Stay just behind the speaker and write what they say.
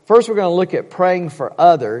First, we're going to look at praying for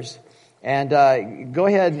others. And go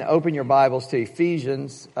ahead and open your Bibles to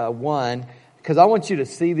Ephesians 1, because I want you to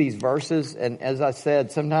see these verses. And as I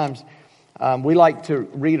said, sometimes we like to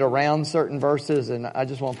read around certain verses, and I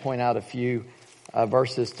just want to point out a few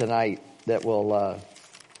verses tonight that will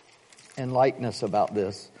enlighten us about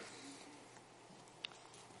this.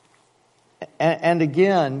 And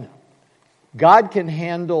again, God can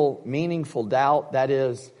handle meaningful doubt. That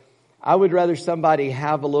is, I would rather somebody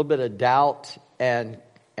have a little bit of doubt and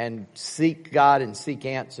seek God and seek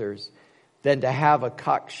answers than to have a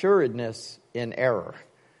cocksuredness in error.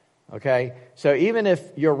 Okay? So even if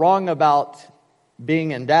you're wrong about being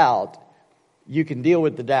in doubt, you can deal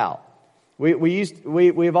with the doubt.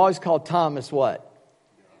 We've always called Thomas what?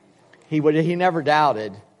 He never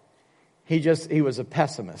doubted. He was a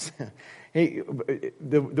pessimist.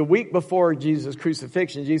 The week before Jesus'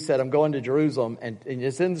 crucifixion, Jesus said, I'm going to Jerusalem. And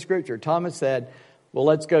it's in the scripture. Thomas said, well,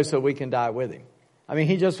 let's go so we can die with him. I mean,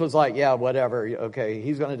 he just was like, yeah, whatever. Okay,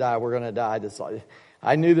 he's going to die. We're going to die.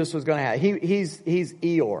 I knew this was going to happen. He's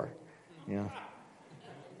Eeyore. You know,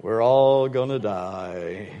 we're all going to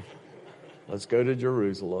die. Let's go to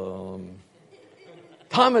Jerusalem.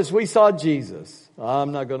 Thomas, we saw Jesus.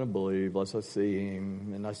 I'm not going to believe unless I see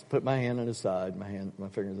him. And I put my hand on his side, my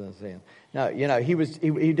fingers in his hand. No, you know,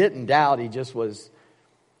 he didn't doubt. He just was.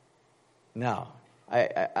 No,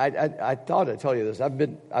 I thought I'd tell you this. I've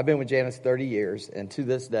been with Janice 30 years, and to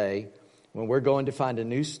this day, when we're going to find a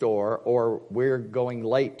new store or we're going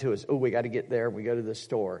late to us, we got to get there. We go to the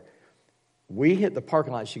store. We hit the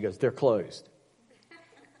parking lot. She goes, they're closed.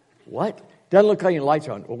 What? Doesn't look like any lights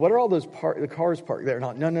are on. Well, what are all those the cars parked there?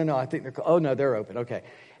 No. I think they're. Oh no, they're open. Okay.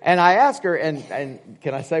 And I asked her, and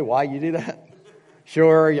can I say why you do that?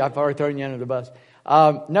 Sure, I've already thrown you under the bus.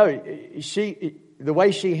 No, the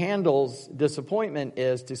way she handles disappointment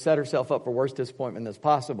is to set herself up for worst disappointment as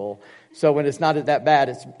possible. So when it's not that bad,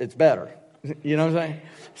 it's better. You know what I'm saying?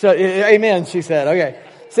 So amen. She said, okay.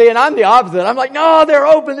 See, and I'm the opposite. I'm like, no, they're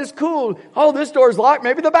open. It's cool. Oh, this door's locked.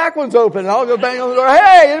 Maybe the back one's open. And I'll go bang on the door.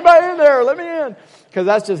 Hey, anybody in there? Let me in. Because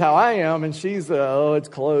that's just how I am. And she's, it's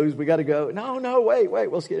closed. We got to go. No, wait.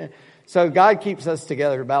 We'll get in. So God keeps us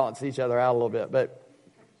together to balance each other out a little bit. But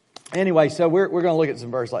anyway, so we're going to look at some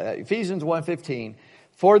verses like that. Ephesians 1:15.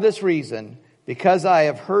 For this reason, because I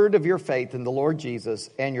have heard of your faith in the Lord Jesus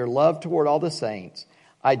and your love toward all the saints,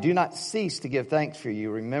 I do not cease to give thanks for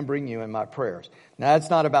you, remembering you in my prayers. Now,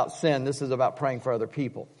 that's not about sin. This is about praying for other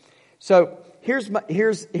people. So here's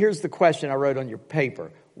the question I wrote on your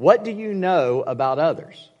paper. What do you know about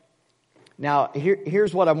others? Now,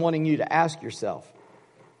 here's what I'm wanting you to ask yourself.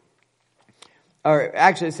 Or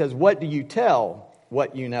actually, it says, what do you tell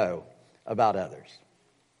what you know about others?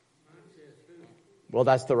 Well,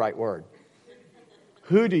 that's the right word.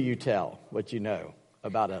 Who do you tell what you know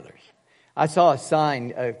about others? I saw a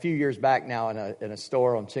sign a few years back now in a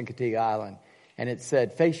store on Chincoteague Island, and it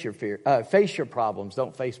said, face your problems,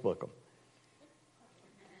 don't Facebook them.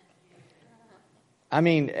 I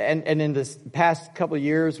mean, and in this past couple of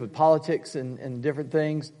years with politics and different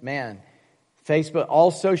things, man, Facebook,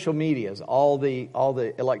 all social medias, all the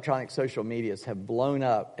electronic social medias have blown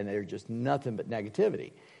up, and they're just nothing but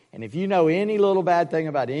negativity. And if you know any little bad thing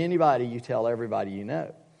about anybody, you tell everybody you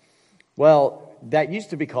know. Well, that used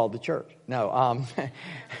to be called the church. No,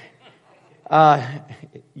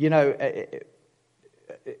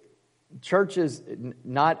 churches,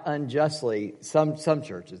 not unjustly, some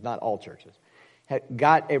churches, not all churches,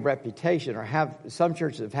 got a reputation, or some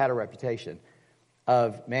churches have had a reputation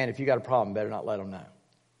of, man, if you got a problem, better not let them know.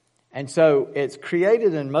 And so it's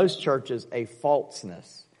created in most churches a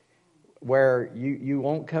falseness where you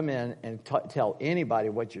won't come in and tell anybody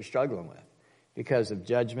what you're struggling with because of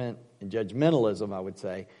judgment and judgmentalism, I would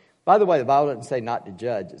say. By the way, the Bible doesn't say not to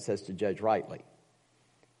judge. It says to judge rightly.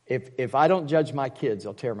 If I don't judge my kids,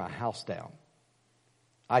 they'll tear my house down.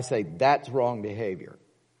 I say that's wrong behavior,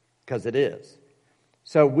 because it is.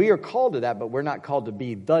 So we are called to that, but we're not called to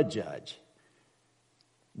be the judge.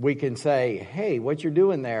 We can say, hey, what you're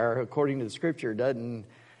doing there, according to the scripture, doesn't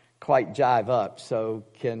quite jive up. So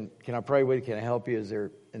can I pray with you? Can I help you? Is there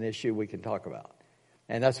an issue we can talk about?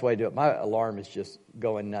 And that's the way I do it. My alarm is just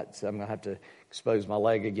going nuts. I'm going to have to expose my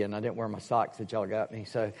leg again. I didn't wear my socks that y'all got me,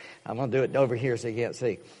 so I'm going to do it over here so you can't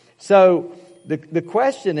see. So the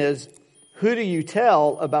question is, who do you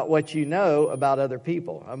tell about what you know about other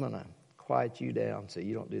people? I'm going to quiet you down so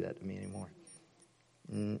you don't do that to me anymore.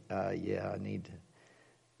 I need to.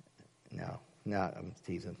 No, I'm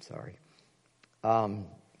teasing. Sorry.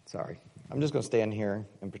 Sorry. I'm just going to stand here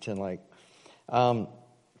and pretend like.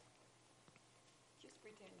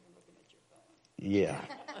 Yeah.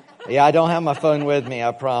 Yeah, I don't have my phone with me,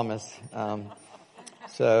 I promise.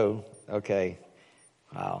 Okay.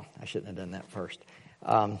 Wow, I shouldn't have done that first.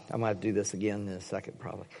 I'm going to have to do this again in a second,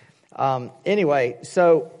 probably. Anyway,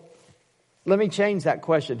 so let me change that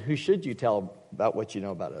question. Who should you tell about what you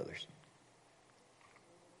know about others?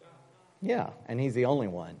 Yeah, and he's the only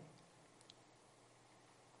one.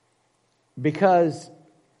 Because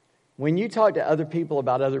when you talk to other people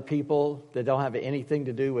about other people that don't have anything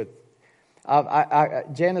to do with...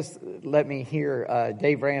 Janice let me hear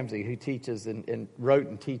Dave Ramsey, who teaches and wrote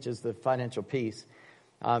and teaches the financial peace.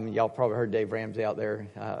 Y'all probably heard Dave Ramsey out there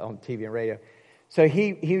on TV and radio. So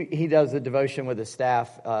he does the devotion with his staff,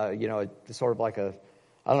 sort of like I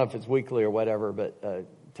don't know if it's weekly or whatever, but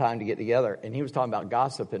time to get together. And he was talking about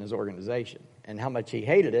gossip in his organization and how much he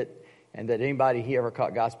hated it, and that anybody he ever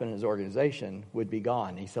caught gossiping in his organization would be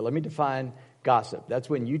gone. He said, let me define gossip. That's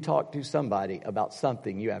when you talk to somebody about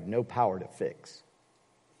something you have no power to fix.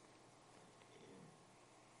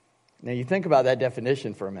 Now you think about that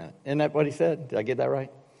definition for a minute. Isn't that what he said? Did I get that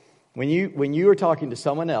right? When you are talking to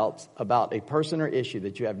someone else about a person or issue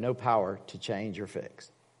that you have no power to change or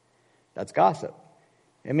fix, that's gossip.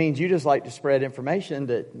 It means you just like to spread information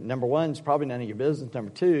that, number one, is probably none of your business.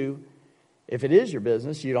 Number two, if it is your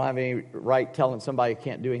business, you don't have any right telling somebody who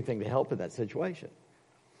can't do anything to help in that situation.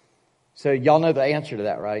 So y'all know the answer to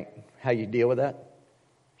that, right? How you deal with that?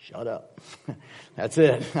 Shut up. That's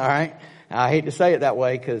it, all right? I hate to say it that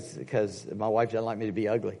way because my wife doesn't like me to be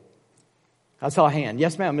ugly. I saw a hand.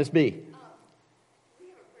 Yes, ma'am, Miss B. We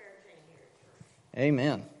have a prayer chain here at church.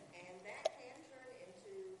 Amen. And that can turn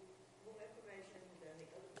into more information than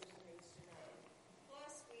the other person needs to know.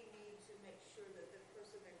 Plus, we need to make sure that the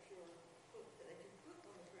person that they can put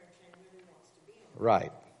on the prayer chain really wants to be on.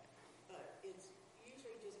 Right. But it's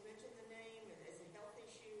usually just mention the name, and it's a health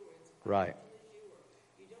issue, or it's a Right. financial issue, or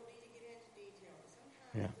you don't need to get into detail.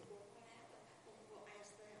 Sometimes, Yeah. what happened? We'll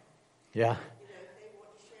ask them. Yeah. You know, if they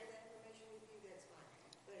want to share that information with you, that's fine.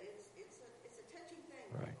 But it's a touchy thing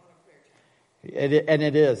Right. on a prayer chain.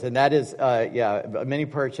 It is, and that is, many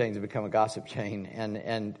prayer chains have become a gossip chain,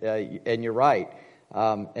 and you're right,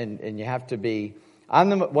 and you have to be. I'm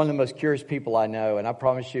one of the most curious people I know, and I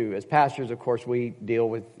promise you, as pastors, of course, we deal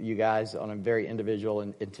with you guys on a very individual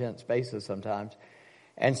and intense basis sometimes,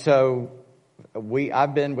 and so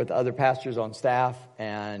I've been with other pastors on staff,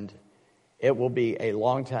 and it will be a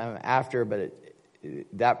long time after, but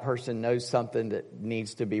that person knows something that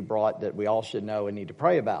needs to be brought that we all should know and need to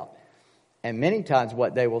pray about. And many times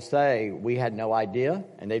what they will say, we had no idea,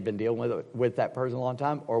 and they've been dealing with that person a long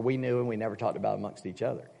time, or we knew and we never talked about it amongst each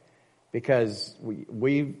other. Because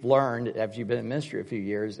we've learned, after you've been in ministry a few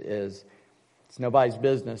years, is it's nobody's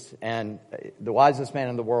business. And the wisest man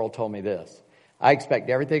in the world told me this: I expect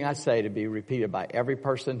everything I say to be repeated by every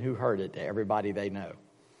person who heard it to everybody they know.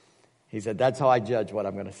 He said, that's how I judge what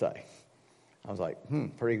I'm going to say. I was like,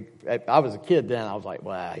 pretty. I was a kid then. I was like,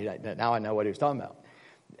 wow, now I know what he was talking about.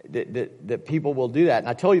 That people will do that. And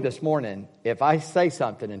I told you this morning, if I say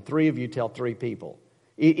something and three of you tell three people,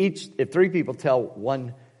 if three people tell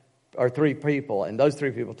one or three people, and those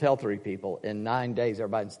three people tell three people, in 9 days,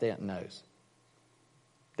 everybody in Stanton knows.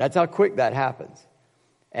 That's how quick that happens.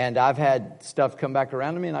 And I've had stuff come back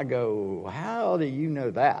around to me, and I go, how do you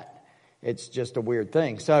know that? It's just a weird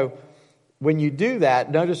thing. So when you do that,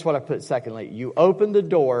 notice what I put secondly. You open the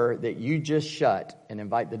door that you just shut and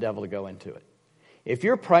invite the devil to go into it. If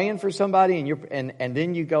you're praying for somebody and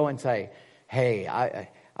then you go and say, hey,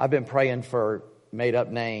 I've been praying for made up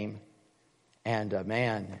name, and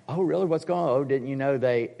man, oh really, what's going on? Oh, didn't you know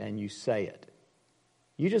they, and you say it.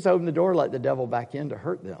 You just open the door, let the devil back in to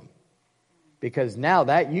hurt them. Because now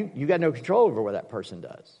that you got no control over what that person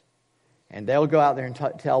does. And they'll go out there and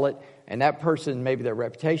tell it, and that person, maybe their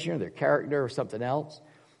reputation or their character or something else,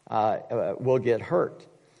 will get hurt.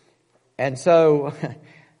 And so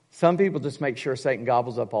some people just make sure Satan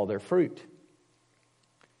gobbles up all their fruit.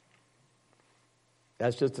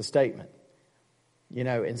 That's just a statement. You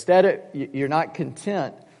know, instead of, you're not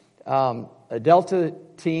content. A Delta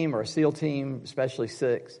team or a SEAL team, especially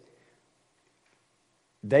 6,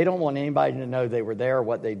 they don't want anybody to know they were there or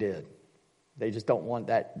what they did. They just don't want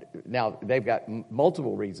that. Now, they've got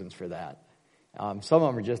multiple reasons for that. Some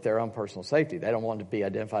of them are just their own personal safety. They don't want to be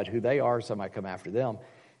identified who they are. Somebody come after them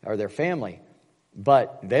or their family.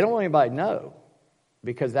 But they don't want anybody to know,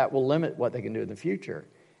 because that will limit what they can do in the future.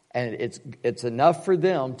 And it's enough for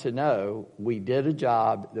them to know we did a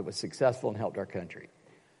job that was successful and helped our country.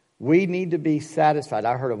 We need to be satisfied.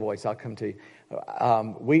 I heard a voice. I'll come to you.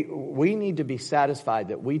 We need to be satisfied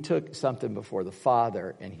that we took something before the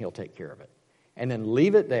Father and He'll take care of it. And then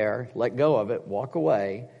leave it there, let go of it, walk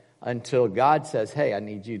away, until God says, hey, I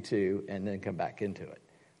need you to, and then come back into it.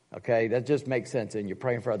 Okay, that just makes sense, and you're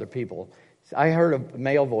praying for other people. I heard a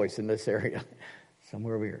male voice in this area.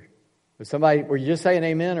 Somewhere weird. Were you just saying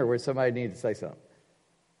amen, or was somebody need to say something?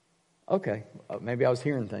 Okay, maybe I was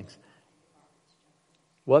hearing things.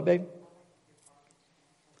 What, babe?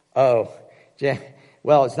 Oh, yeah.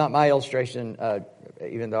 Well, it's not my illustration,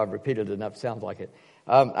 even though I've repeated it enough, it sounds like it.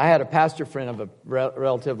 I had a pastor friend of a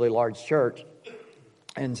relatively large church,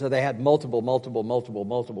 and so they had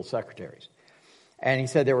multiple secretaries. And he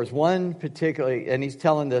said there was one particularly, and he's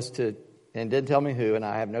telling this to, and didn't tell me who, and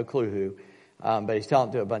I have no clue who, but he's telling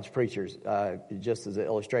it to a bunch of preachers, just as an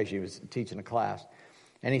illustration. He was teaching a class.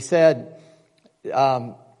 And he said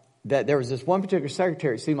that there was this one particular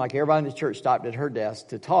secretary. It seemed like everybody in the church stopped at her desk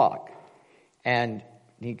to talk. And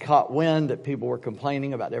he caught wind that people were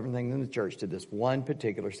complaining about everything in the church to this one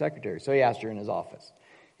particular secretary. So he asked her in his office.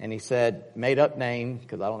 And he said, made up name,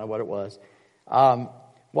 because I don't know what it was.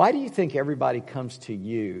 Why do you think everybody comes to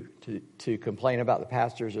you to complain about the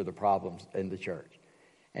pastors or the problems in the church?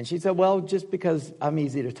 And she said, well, just because I'm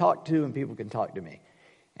easy to talk to and people can talk to me.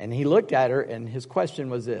 And he looked at her, and his question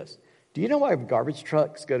was this: do you know why garbage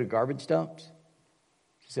trucks go to garbage dumps?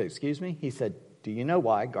 She said, excuse me? He said, do you know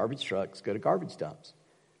why garbage trucks go to garbage dumps?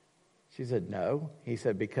 She said, no. He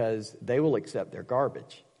said, because they will accept their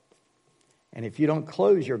garbage. And if you don't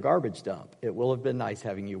close your garbage dump, it will have been nice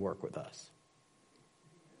having you work with us.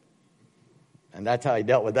 And that's how he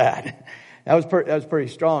dealt with that. That was pretty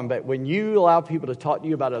strong. But when you allow people to talk to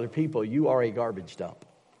you about other people, you are a garbage dump.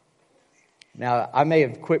 Now, I may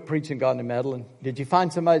have quit preaching, gone to meddling. Did you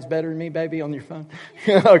find somebody that's better than me, baby, on your phone?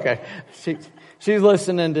 Okay. She's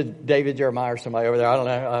listening to David Jeremiah or somebody over there. I don't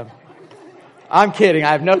know. I'm kidding.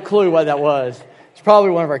 I have no clue what that was. It's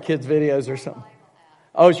probably one of our kids' videos or something.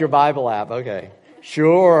 Oh, it's your Bible app. Okay.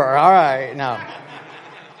 Sure. All right. No.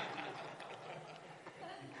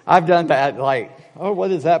 I've done that, like, oh,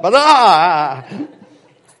 what is that? But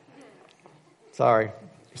sorry.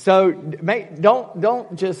 So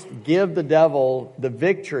don't just give the devil the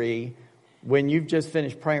victory when you've just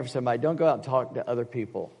finished praying for somebody. Don't go out and talk to other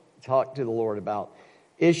people. Talk to the Lord about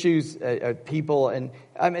issues, people, and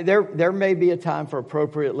I mean there may be a time for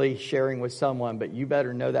appropriately sharing with someone, but you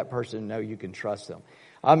better know that person and know you can trust them.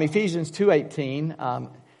 Ephesians 2:18.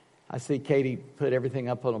 I see Katie put everything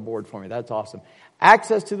up on a board for me. That's awesome.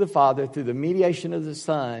 Access to the Father through the mediation of the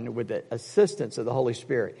Son with the assistance of the Holy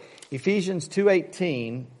Spirit. Ephesians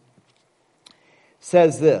 2:18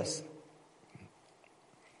 says this: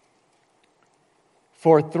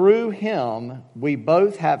 for through him we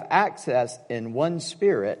both have access in one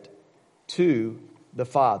Spirit to the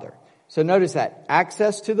Father. So notice that.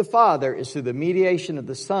 Access to the Father is through the mediation of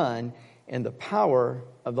the Son and the power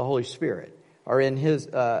of the Holy Spirit, or in his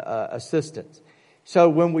assistance. So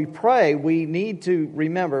when we pray, we need to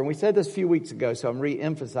remember, and we said this a few weeks ago, so I'm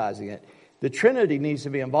re-emphasizing it, the Trinity needs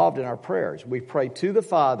to be involved in our prayers. We pray to the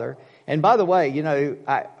Father. And by the way, you know,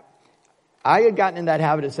 I had gotten in that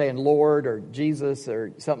habit of saying Lord or Jesus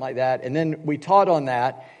or something like that. And then we taught on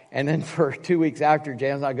that. And then for 2 weeks after,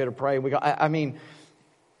 Jan's and I go to pray. We go, I mean,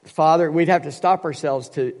 Father, we'd have to stop ourselves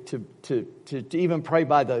to even pray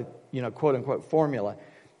by the, you know, quote unquote formula.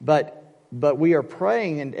 But we are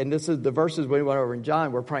praying, and this is the verses we went over in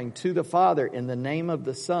John. We're praying to the Father in the name of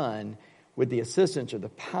the Son with the assistance or the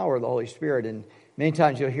power of the Holy Spirit. And many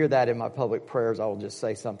times you'll hear that in my public prayers. I will just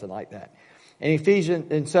say something like that.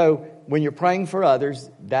 And so when you're praying for others,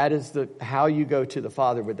 that is how you go to the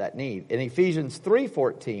Father with that need. And Ephesians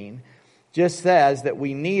 3:14 just says that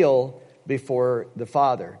we kneel before the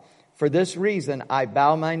Father. For this reason, I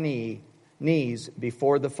bow my knees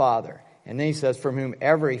before the Father. And then he says, from whom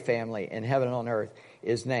every family in heaven and on earth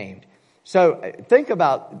is named. So think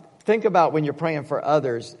about when you're praying for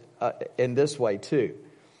others in this way too.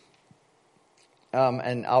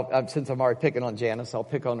 And since I'm already picking on Janice, I'll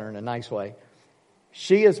pick on her in a nice way.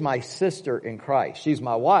 She is my sister in Christ. She's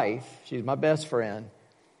my wife. She's my best friend.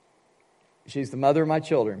 She's the mother of my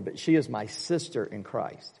children, but she is my sister in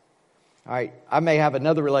Christ. All right. I may have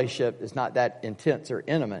another relationship that's not that intense or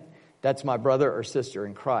intimate. That's my brother or sister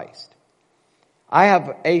in Christ. I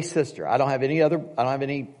have a sister. I don't have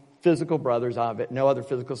any physical brothers. I have no other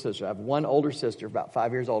physical sister. I have one older sister, about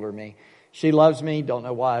 5 years older than me. She loves me. Don't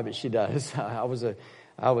know why, but she does. I was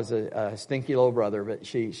a stinky little brother, but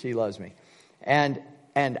she loves me. And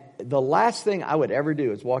the last thing I would ever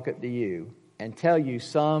do is walk up to you and tell you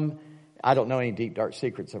I don't know any deep, dark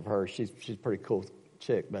secrets of her. She's a pretty cool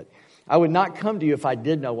chick, but I would not come to you if I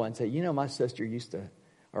did know one and say, you know, my sister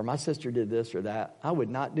or my sister did this or that. I would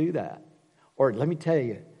not do that. Or let me tell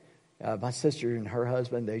you, my sister and her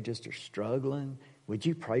husband, they just are struggling Would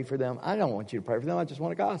you pray for them? I don't want you to pray for them. I just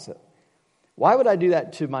want to gossip. Why would I do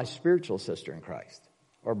that to my spiritual sister in Christ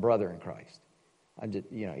or brother in Christ? I'm just,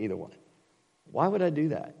 either one. Why would I do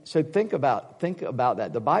that? So think about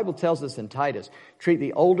that. The Bible tells us in Titus, treat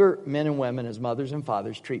the older men and women as mothers and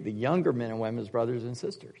fathers, treat the younger men and women as brothers and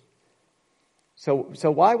sisters. So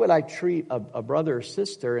why would I treat a brother or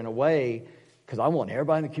sister in a way, because I want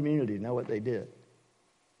everybody in the community to know what they did?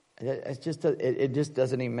 It just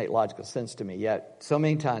doesn't even make logical sense to me. Yet so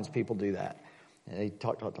many times people do that. And they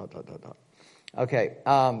talk. Okay,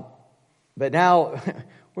 but now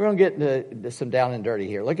we're going to get into some down and dirty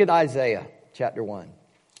here. Look at Isaiah chapter 1.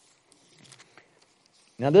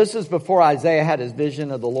 Now this is before Isaiah had his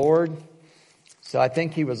vision of the Lord. So I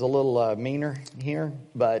think he was a little meaner here.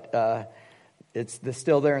 But it's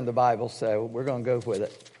still there in the Bible, so we're going to go with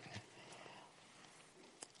it.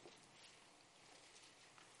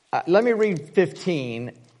 Let me read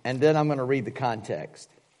 15, and then I'm going to read the context.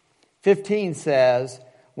 15 says,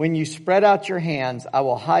 when you spread out your hands, I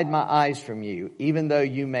will hide my eyes from you. Even though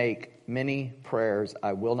you make many prayers,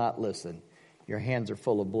 I will not listen. Your hands are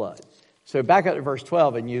full of blood. So back up to verse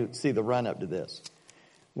 12, and you see the run up to this.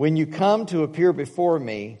 When you come to appear before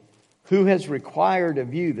me, who has required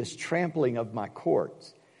of you this trampling of my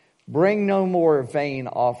courts? Bring no more vain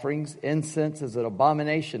offerings. Incense is an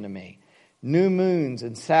abomination to me. New moons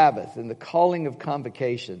and Sabbath and the calling of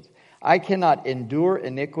convocations. I cannot endure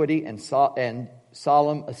iniquity and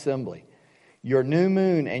solemn assembly. Your new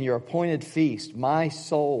moon and your appointed feast, my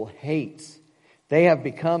soul hates. They have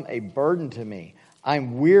become a burden to me.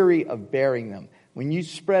 I'm weary of bearing them. When you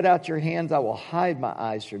spread out your hands, I will hide my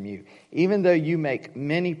eyes from you. Even though you make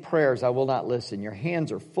many prayers, I will not listen. Your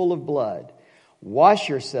hands are full of blood. Wash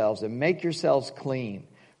yourselves and make yourselves clean.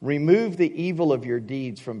 Remove the evil of your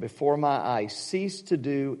deeds from before my eyes. Cease to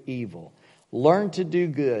do evil. Learn to do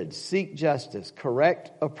good. Seek justice. Correct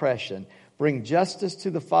oppression. Bring justice to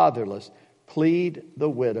the fatherless. Plead the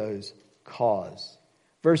widow's cause.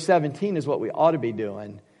 Verse 17 is what we ought to be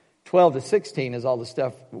doing. 12 to 16 is all the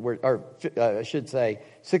stuff, I should say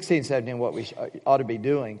 16, 17, what we ought to be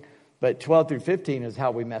doing. But 12 through 15 is how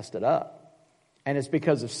we messed it up. And it's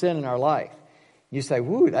because of sin in our life. You say,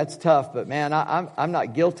 woo, that's tough, but man, I'm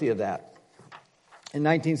not guilty of that. In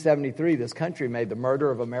 1973, this country made the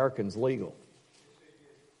murder of Americans legal.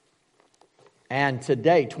 And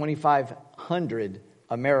today, 2,500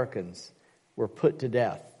 Americans were put to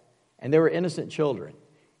death. And they were innocent children.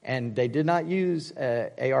 And they did not use an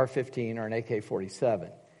AR-15 or an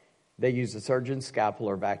AK-47. They used a surgeon's scalpel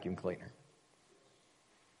or vacuum cleaner.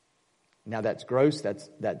 Now that's gross,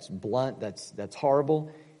 that's blunt, that's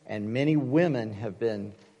horrible. And many women have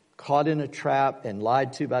been caught in a trap and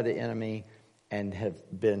lied to by the enemy and have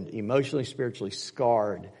been emotionally, spiritually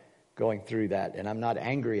scarred going through that. And I'm not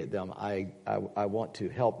angry at them. I want to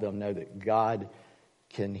help them know that God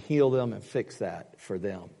can heal them and fix that for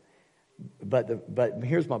them. But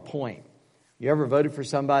here's my point. You ever voted for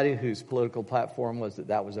somebody whose political platform was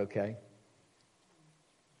that was okay?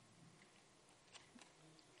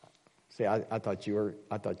 See, I thought you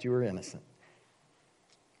were innocent.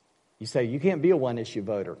 You say, you can't be a one-issue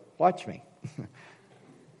voter. Watch me.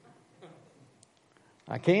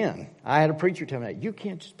 I can. I had a preacher tell me that. You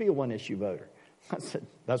can't just be a one-issue voter. I said,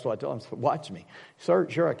 that's what I told him. I said, watch me.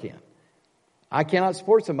 Sure I can. I cannot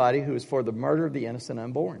support somebody who is for the murder of the innocent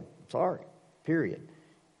unborn. Sorry. Period.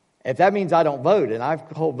 If that means I don't vote, and I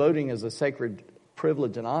hold voting as a sacred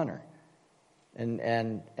privilege and honor, and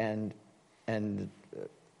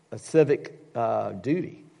a civic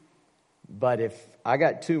duty. But if I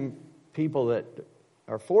got two people that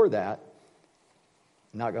are for that,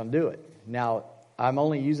 I'm not going to do it. Now, I'm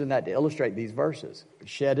only using that to illustrate these verses.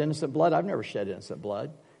 Shed innocent blood? I've never shed innocent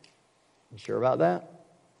blood. You sure about that?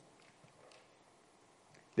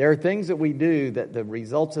 There are things that we do that the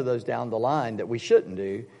results of those down the line that we shouldn't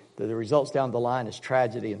do, that the results down the line is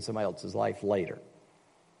tragedy in somebody else's life later.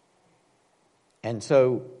 And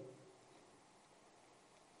so,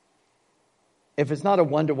 if it's not a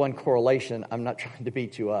one-to-one correlation, I'm not trying to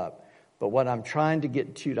beat you up. But what I'm trying to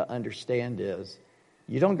get you to understand is,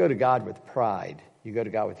 you don't go to God with pride. You go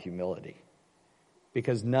to God with humility.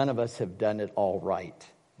 Because none of us have done it all right.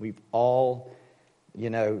 We've all,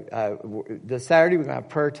 this Saturday we're going to have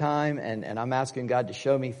prayer time, and I'm asking God to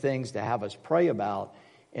show me things to have us pray about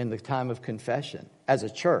in the time of confession as a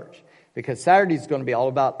church. Because Saturday is going to be all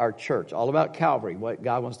about our church, all about Calvary, what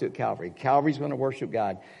God wants to do at Calvary. Calvary's going to worship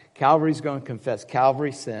God. Calvary's going to confess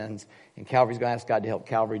Calvary's sins, and Calvary's going to ask God to help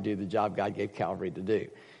Calvary do the job God gave Calvary to do.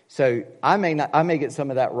 So I may get some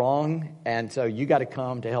of that wrong, and so you got to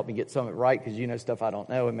come to help me get some of it right, because you know stuff I don't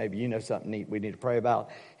know, and maybe you know something we need to pray about,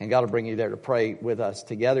 and God will bring you there to pray with us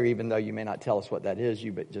together, even though you may not tell us what that is.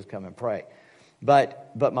 You but just come and pray.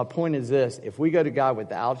 But my point is this: if we go to God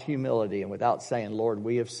without humility and without saying, "Lord,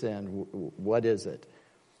 we have sinned," what is it?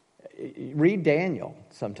 Read Daniel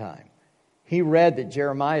sometime. He read that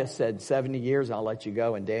Jeremiah said, 70 years and I'll let you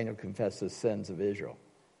go, and Daniel confessed the sins of Israel.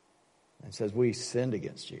 And says, we sinned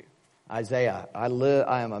against you. Isaiah,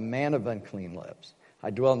 I am a man of unclean lips.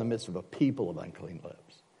 I dwell in the midst of a people of unclean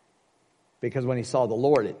lips. Because when he saw the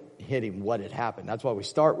Lord, it hit him what had happened. That's why we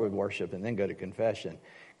start with worship and then go to confession.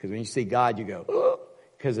 Because when you see God, you go, oh,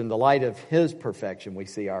 because in the light of his perfection, we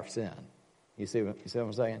see our sin. You see what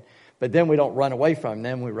I'm saying? But then we don't run away from him.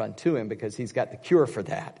 Then we run to him, because he's got the cure for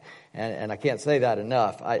that. And I can't say that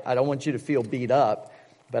enough. I don't want you to feel beat up.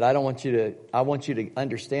 But I want you to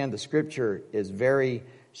understand the Scripture is very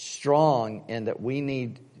strong in that we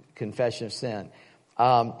need confession of sin.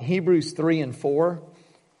 Hebrews 3 and 4,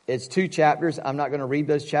 it's 2 chapters. I'm not going to read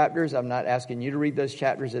those chapters. I'm not asking you to read those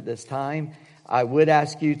chapters at this time. I would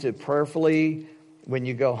ask you to prayerfully, when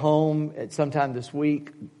you go home at sometime this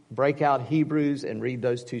week, break out Hebrews and read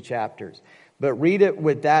those 2 chapters. But read it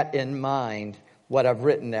with that in mind, what I've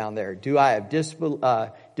written down there. Do I have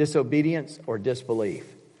disobedience or disbelief?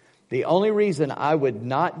 The only reason I would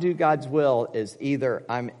not do God's will is either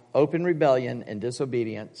I'm open rebellion and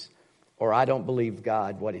disobedience, or I don't believe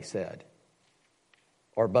God what he said,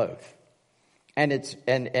 or both. And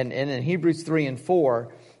in Hebrews 3 and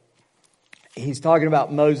 4, he's talking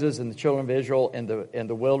about Moses and the children of Israel in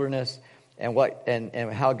the wilderness,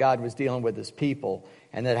 and how God was dealing with his people,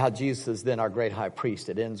 and that how Jesus is then our great high priest.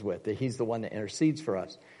 It ends with that he's the one that intercedes for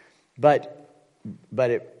us. But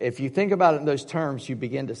if you think about it in those terms, you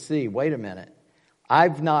begin to see, wait a minute,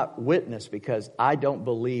 I've not witnessed because I don't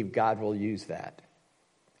believe God will use that.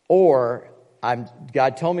 Or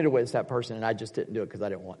God told me to witness that person and I just didn't do it because I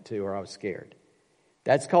didn't want to, or I was scared.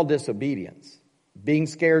 That's called disobedience. Being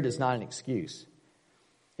scared is not an excuse.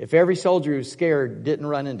 If every soldier who's scared didn't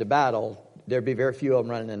run into battle, there'd be very few of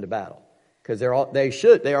them running into battle. Because they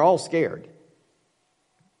are all scared.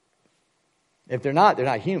 If they're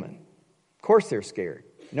not human. Of course they're scared.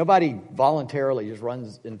 Nobody voluntarily just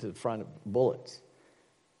runs into the front of bullets.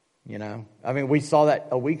 You know? I mean, we saw that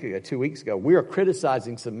 2 weeks ago. We were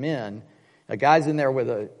criticizing some men. A guy's in there with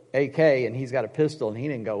an AK and he's got a pistol and he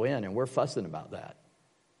didn't go in, and we're fussing about that.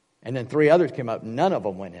 And then 3 others came up, none of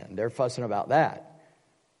them went in. They're fussing about that.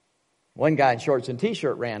 One guy in shorts and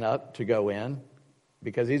t-shirt ran up to go in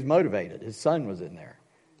because he's motivated. His son was in there.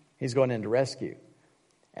 He's going in to rescue.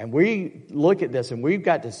 And we look at this and we've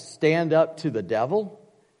got to stand up to the devil,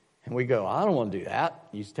 and we go, I don't want to do that.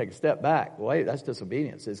 You just take a step back. Wait, that's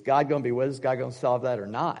disobedience. Is God going to be with us? Is God going to solve that or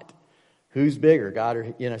not? Who's bigger, God or,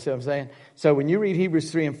 see what I'm saying? So when you read Hebrews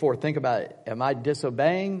 3 and 4, think about it. Am I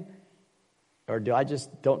disobeying, or do I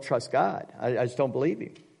just don't trust God? I just don't believe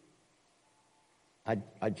him.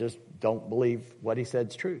 I just don't believe what he said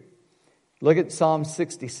is true. Look at Psalm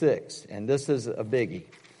 66, and this is a biggie.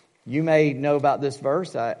 You may know about this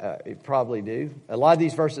verse. I probably do. A lot of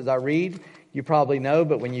these verses I read, you probably know,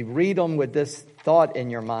 but when you read them with this thought in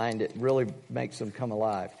your mind, it really makes them come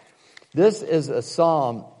alive. This is a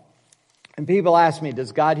psalm, and people ask me,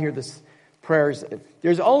 does God hear this prayers?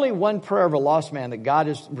 There's only one prayer of a lost man that God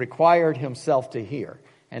has required himself to hear,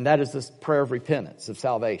 and that is this prayer of repentance, of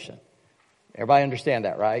salvation. Everybody understand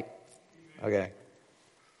that, right? Okay.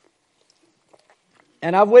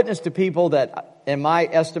 And I've witnessed to people that, in my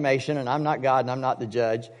estimation, and I'm not God and I'm not the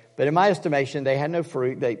judge, but in my estimation, they had no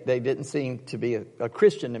fruit. They didn't seem to be a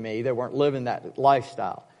Christian to me. They weren't living that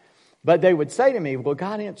lifestyle. But they would say to me, well,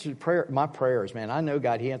 God answered my prayers, man. I know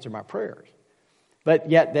God, he answered my prayers. But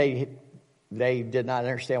yet they did not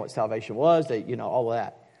understand what salvation was, all of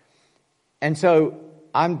that. And so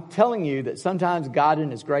I'm telling you that sometimes God in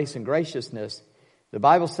his grace and graciousness, the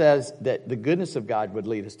Bible says that the goodness of God would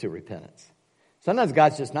lead us to repentance. Sometimes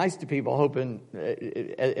God's just nice to people, hoping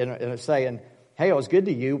and saying, hey, I was good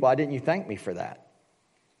to you. Why didn't you thank me for that?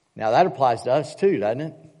 Now, that applies to us too, doesn't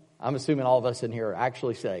it? I'm assuming all of us in here are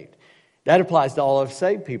actually saved. That applies to all of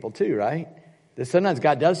saved people too, right? That sometimes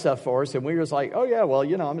God does stuff for us and we're just like, oh, yeah, well,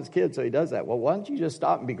 I'm his kid, so he does that. Well, why don't you just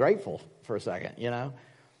stop and be grateful for a second,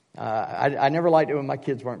 I never liked it when my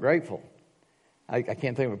kids weren't grateful. I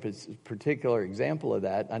can't think of a particular example of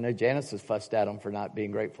that. I know Janice has fussed at them for not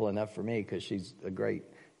being grateful enough for me because she's a great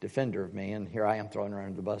defender of me. And here I am throwing her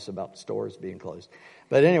under the bus about the stores being closed.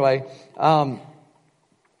 But anyway,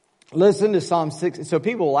 Listen to Psalm 6. So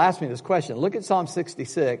people will ask me this question. Look at Psalm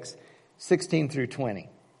 66, 16 through 20.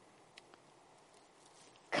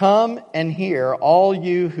 Come and hear, all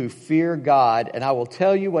you who fear God, and I will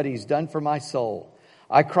tell you what he's done for my soul.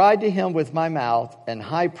 I cried to him with my mouth, and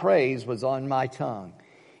high praise was on my tongue.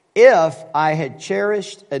 If I had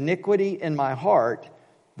cherished iniquity in my heart,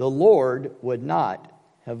 the Lord would not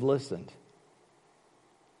have listened.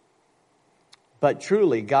 But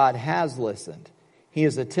truly, God has listened. He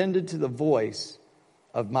has attended to the voice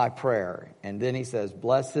of my prayer. And then he says,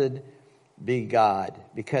 blessed be God,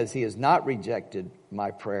 because he has not rejected my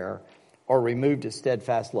prayer or removed his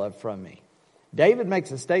steadfast love from me. David makes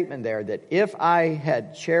a statement there that if I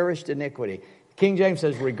had cherished iniquity, King James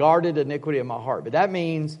says regarded iniquity in my heart. But that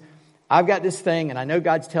means I've got this thing and I know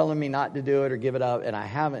God's telling me not to do it or give it up, and I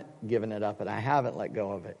haven't given it up and I haven't let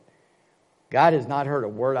go of it. God has not heard a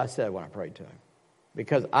word I said when I prayed to him,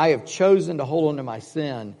 because I have chosen to hold on to my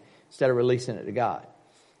sin instead of releasing it to God.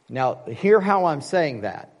 Now, hear how I'm saying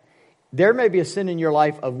that. There may be a sin in your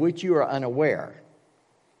life of which you are unaware.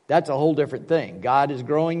 That's a whole different thing. God is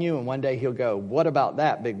growing you, and one day he'll go, what about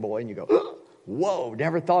that, big boy? And you go, whoa,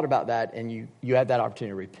 never thought about that. And you have that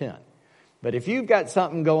opportunity to repent. But if you've got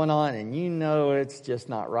something going on and you know it's just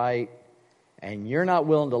not right, and you're not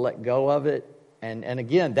willing to let go of it, and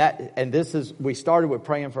again, we started with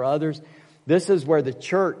praying for others. This is where the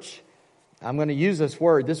church, I'm going to use this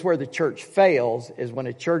word, this is where the church fails, is when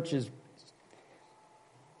a church is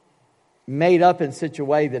made up in such a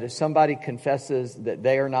way that if somebody confesses that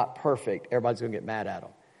they are not perfect, everybody's going to get mad at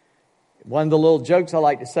them. One of the little jokes I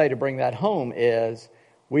like to say to bring that home is,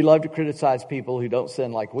 we love to criticize people who don't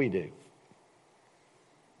sin like we do.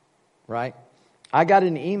 Right? I got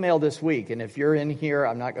an email this week, and if you're in here,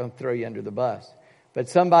 I'm not going to throw you under the bus, but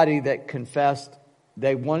somebody that confessed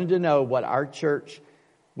they wanted to know what our church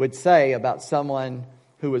would say about someone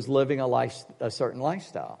who was living a certain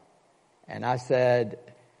lifestyle. And I said,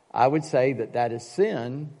 I would say that is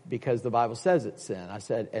sin because the Bible says it's sin. I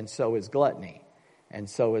said, and so is gluttony, and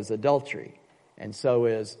so is adultery, and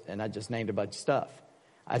I just named a bunch of stuff.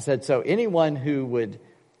 I said, so anyone who would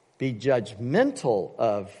be judgmental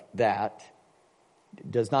of that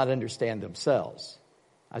does not understand themselves.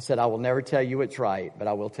 I said, I will never tell you it's right, but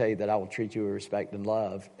I will tell you that I will treat you with respect and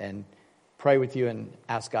love and pray with you and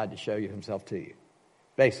ask God to show you himself to you.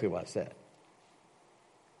 Basically what I said.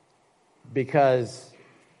 Because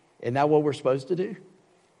isn't that what we're supposed to do?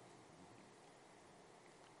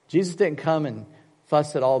 Jesus didn't come and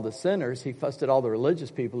fuss at all the sinners. He fussed at all the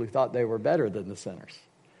religious people who thought they were better than the sinners.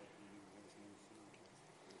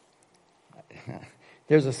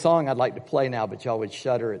 There's a song I'd like to play now, but y'all would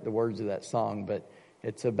shudder at the words of that song. But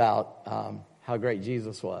it's about how great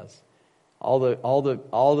Jesus was. All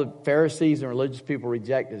the Pharisees and religious people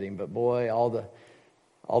rejected him, but boy, all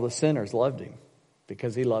the sinners loved him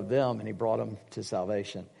because he loved them and he brought them to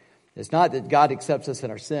salvation. It's not that God accepts us in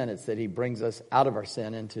our sin; it's that he brings us out of our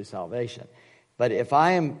sin into salvation. But if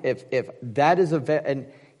that is and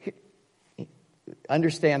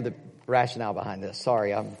understand the rationale behind this.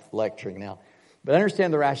 Sorry, I'm lecturing now, but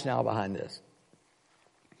understand the rationale behind this.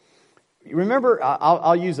 Remember,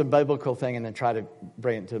 I'll use a biblical thing and then try to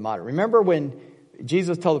bring it to the modern. Remember when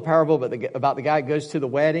Jesus told the parable about the guy who goes to the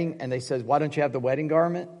wedding and they says, why don't you have the wedding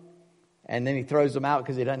garment? And then he throws them out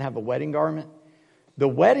because he doesn't have a wedding garment. The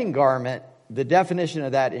wedding garment, the definition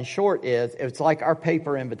of that in short is, it's like our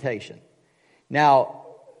paper invitation. Now,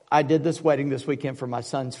 I did this wedding this weekend for my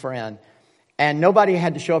son's friend, and nobody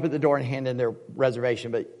had to show up at the door and hand in their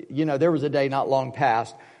reservation. But, there was a day not long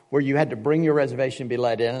past where you had to bring your reservation and be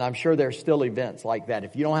let in. And I'm sure there's still events like that.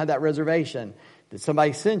 If you don't have that reservation, that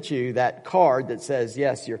somebody sent you that card that says,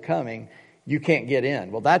 yes, you're coming, you can't get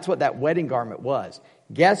in. Well, that's what that wedding garment was.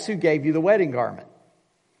 Guess who gave you the wedding garment?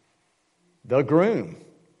 The groom.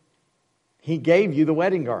 He gave you the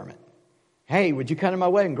wedding garment. Hey, would you come to my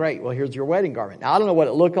wedding? Great. Well, here's your wedding garment. Now, I don't know what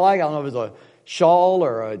it looked like. I don't know if it was a shawl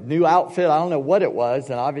or a new outfit. I don't know what it was.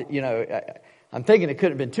 And I'm thinking it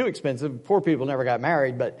couldn't have been too expensive. Poor people never got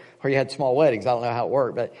married, or you had small weddings. I don't know how it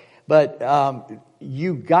worked, but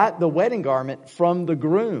you got the wedding garment from the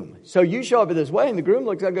groom. So you show up at this wedding, the groom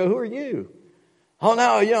looks up and goes, who are you? Oh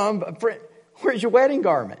no, I'm a friend. Where's your wedding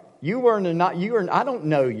garment? I don't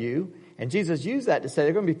know you. And Jesus used that to say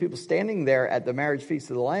there are going to be people standing there at the marriage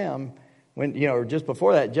feast of the Lamb when, or just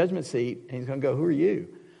before that judgment seat, and he's going to go, who are you?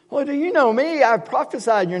 Well, do you know me? I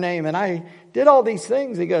prophesied in your name and I did all these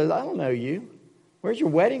things. He goes, I don't know you. Where's your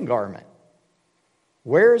wedding garment?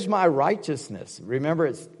 Where's my righteousness?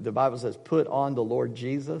 Remember, the Bible says, put on the Lord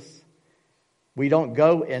Jesus. We don't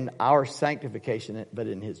go in our sanctification, but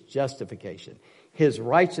in his justification. His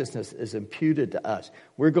righteousness is imputed to us.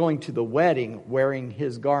 We're going to the wedding wearing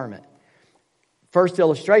His garment. First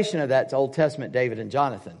illustration of that is Old Testament David and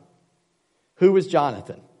Jonathan. Who was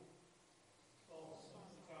Jonathan?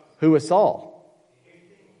 Who was Saul?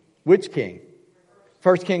 Which king?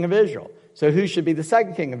 First king of Israel. So who should be the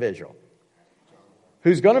second king of Israel?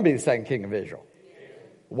 Who's going to be the second king of Israel?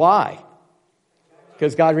 Why?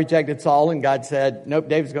 Because God rejected Saul and God said, nope,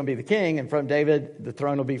 David's going to be the king. And from David, the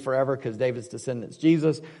throne will be forever because David's descendant's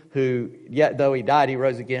Jesus, who, yet though he died, he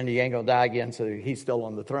rose again. He ain't going to die again. So he's still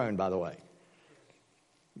on the throne, by the way.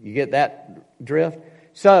 You get that drift?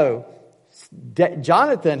 So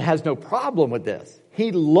Jonathan has no problem with this.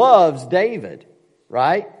 He loves David,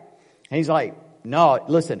 right? And he's like, no,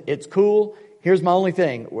 listen, it's cool. Here's my only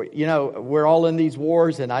thing. We're all in these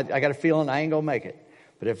wars and I got a feeling I ain't going to make it.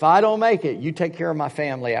 But if I don't make it, you take care of my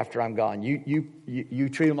family after I'm gone. You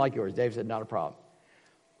treat them like yours. David said, not a problem.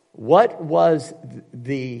 What was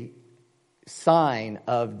the sign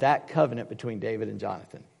of that covenant between David and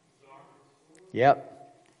Jonathan? Yep.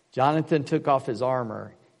 Jonathan took off his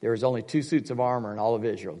armor. There was only 2 suits of armor in all of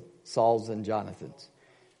Israel, Saul's and Jonathan's,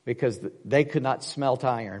 because they could not smelt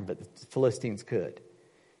iron, but the Philistines could.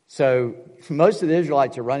 So most of the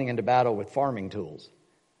Israelites are running into battle with farming tools.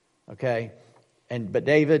 Okay? But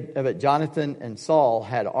Jonathan and Saul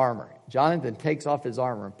had armor. Jonathan takes off his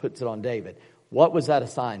armor and puts it on David. What was that a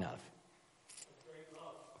sign of?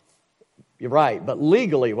 You're right, but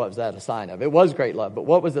legally what was that a sign of? It was great love, but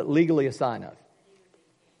what was it legally a sign of?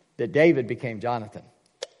 That David became Jonathan.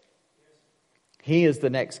 He is the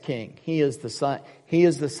next king. He is the son. He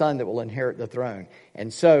is the son that will inherit the throne.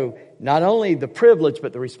 And so not only the privilege,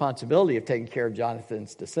 but the responsibility of taking care of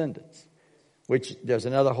Jonathan's descendants. Which there's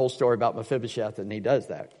another whole story about Mephibosheth, and he does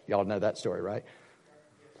that. Y'all know that story, right?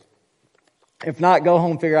 If not, go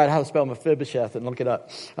home and figure out how to spell Mephibosheth and look it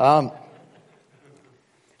up.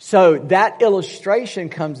 So that illustration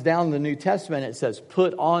comes down in the New Testament. It says,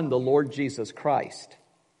 put on the Lord Jesus Christ.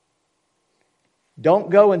 Don't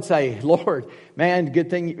go and say, Lord, man, good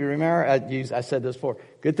thing you remember. I said this before.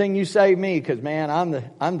 Good thing you saved me, because man,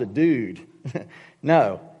 I'm the dude.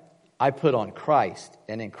 No, I put on Christ,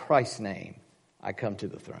 and in Christ's name, I come to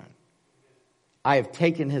the throne. I have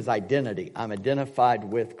taken His identity. I'm identified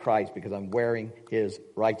with Christ because I'm wearing His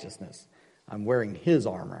righteousness. I'm wearing His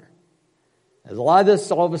armor. There's a lot of this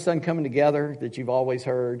all of a sudden coming together that you've always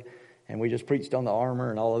heard, and we just preached on the armor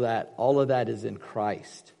and all of that. All of that is in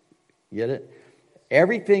Christ. Get it?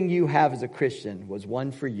 Everything you have as a Christian was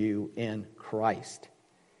won for you in Christ.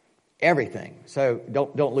 Everything. So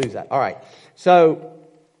don't lose that. All right. So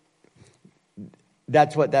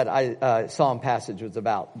that's what that Psalm passage was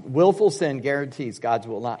about. Willful sin guarantees God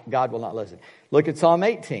will not listen. Look at Psalm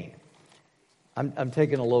 18. I'm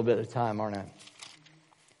taking a little bit of time, aren't I?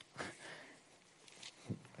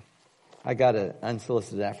 I got an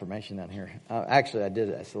unsolicited affirmation down here. Actually, I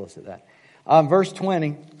did solicit that. Verse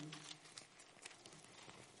 20.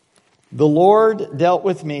 The Lord dealt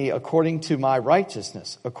with me according to my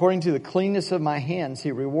righteousness. According to the cleanness of my hands,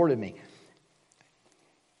 He rewarded me.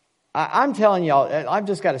 I'm telling y'all, I've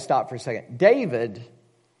just got to stop for a second. David,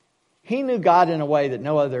 he knew God in a way that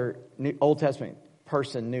no other Old Testament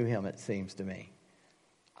person knew Him, it seems to me.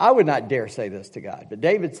 I would not dare say this to God, but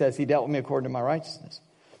David says He dealt with me according to my righteousness.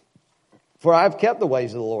 For I have kept the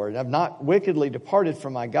ways of the Lord, and have not wickedly departed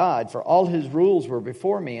from my God, for all His rules were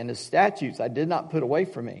before me, and His statutes I did not put away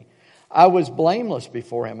from me. I was blameless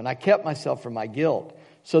before Him, and I kept myself from my guilt.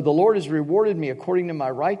 So the Lord has rewarded me according to my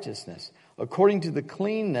righteousness, according to the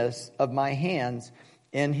cleanness of my hands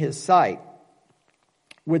in His sight.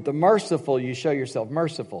 With the merciful you show yourself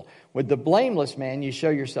merciful. With the blameless man you show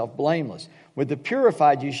yourself blameless. With the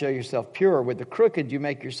purified you show yourself pure. With the crooked you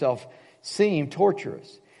make yourself seem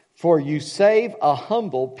torturous. For you save a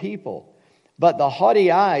humble people, but the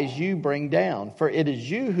haughty eyes you bring down. For it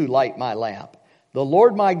is you who light my lamp. The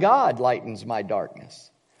Lord my God lightens my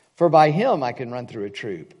darkness. For by Him I can run through a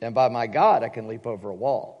troop, and by my God I can leap over a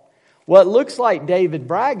wall. What looks like David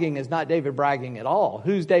bragging is not David bragging at all.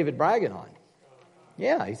 Who's David bragging on?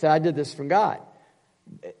 Yeah, he said, I did this from God.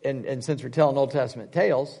 And since we're telling Old Testament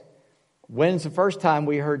tales, when's the first time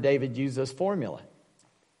we heard David use this formula?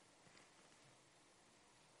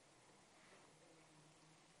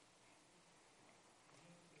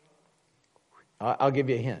 I'll give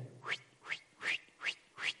you a hint.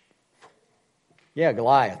 Yeah,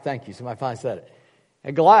 Goliath. Thank you. Somebody finally said it.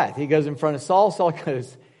 And Goliath, he goes in front of Saul. Saul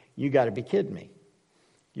goes, you got to be kidding me.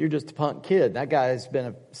 You're just a punk kid. That guy has been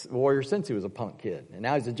a warrior since he was a punk kid. And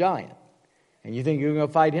now he's a giant. And you think you're going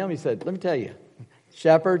to fight him? He said, let me tell you.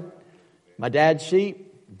 Shepherd, my dad's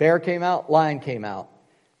sheep, bear came out, lion came out.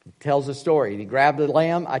 tells the story. He grabbed the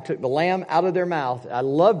lamb. I took the lamb out of their mouth. I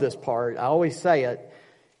love this part. I always say it.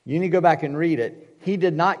 You need to go back and read it. He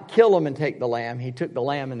did not kill him and take the lamb. He took the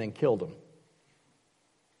lamb and then killed him.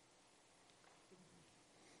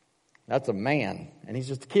 That's a man, and he's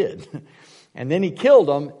just a kid. And then he killed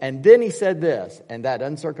him, and then he said this, and that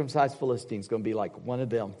uncircumcised Philistine is going to be like one of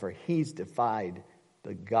them, for he's defied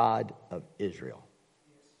the God of Israel.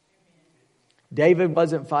 David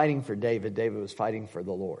wasn't fighting for David. David was fighting for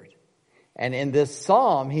the Lord. And in this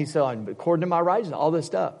psalm, he's saying, according to my righteousness, all this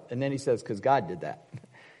stuff. And then he says, because God did that.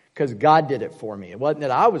 Because God did it for me. It wasn't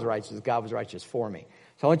that I was righteous. God was righteous for me.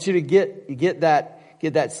 So I want you to get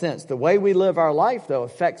that sense. The way we live our life, though,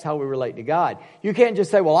 affects how we relate to God. You can't just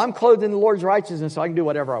say, well, I'm clothed in the Lord's righteousness, so I can do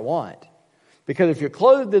whatever I want. Because if you're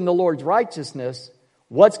clothed in the Lord's righteousness,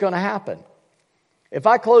 what's going to happen? If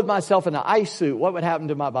I clothed myself in an ice suit, what would happen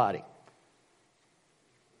to my body?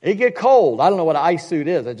 It'd get cold. I don't know what an ice suit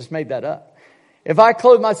is. I just made that up. If I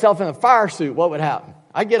clothed myself in a fire suit, what would happen?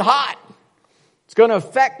 I'd get hot. It's going to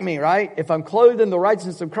affect me, right? If I'm clothed in the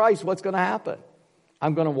righteousness of Christ, what's going to happen?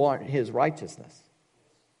 I'm going to want His righteousness.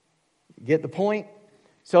 Get the point?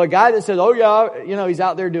 So a guy that says, oh yeah, he's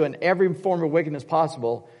out there doing every form of wickedness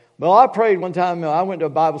possible. Well, I prayed one time. I went to a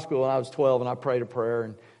Bible school when I was 12 and I prayed a prayer.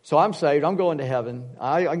 And so I'm saved. I'm going to heaven.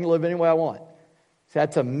 I can live any way I want. So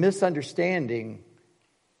that's a misunderstanding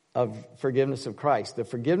of forgiveness of Christ. The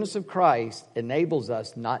forgiveness of Christ enables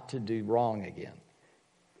us not to do wrong again.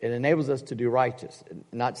 It enables us to do righteous.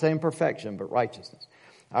 Not saying perfection, but righteousness.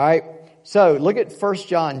 All right. So look at 1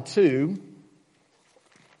 John 2.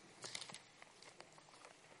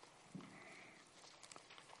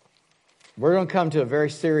 We're going to come to a very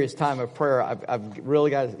serious time of prayer. I've really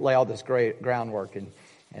got to lay all this great groundwork, and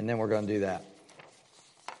then we're going to do that.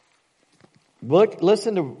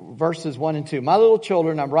 Listen to verses 1 and 2. My little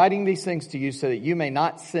children, I'm writing these things to you so that you may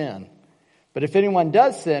not sin. But if anyone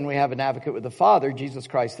does sin, we have an advocate with the Father, Jesus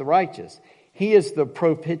Christ the righteous. He is the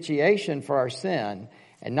propitiation for our sin,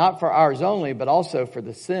 and not for ours only, but also for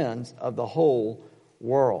the sins of the whole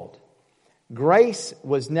world. Grace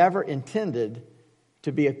was never intended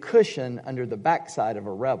to be a cushion under the backside of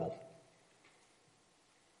a rebel.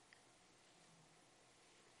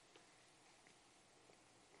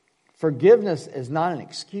 Forgiveness is not an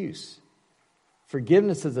excuse.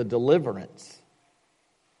 Forgiveness is a deliverance.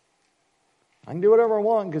 I can do whatever I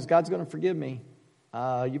want because God's going to forgive me.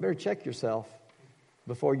 You better check yourself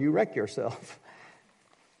before you wreck yourself.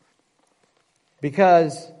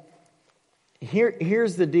 Because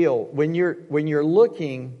here's the deal. When you're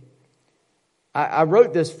looking, I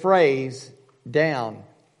wrote this phrase down.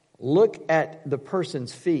 Look at the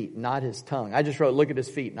person's feet, not his tongue. I just wrote, look at his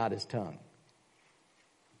feet, not his tongue.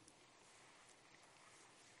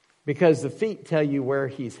 Because the feet tell you where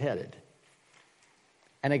he's headed.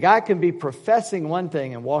 And a guy can be professing one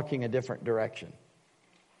thing and walking a different direction.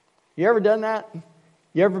 You ever done that?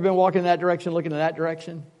 You ever been walking in that direction, looking in that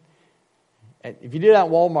direction? And if you do that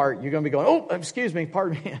in Walmart, you're going to be going, oh, excuse me,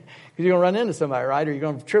 pardon me. Because you're going to run into somebody, right? Or you're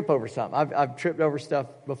going to trip over something. I've tripped over stuff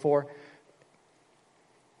before.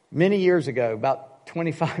 Many years ago, about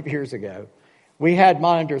 25 years ago, we had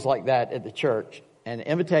monitors like that at the church. And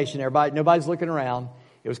invitation, nobody's looking around.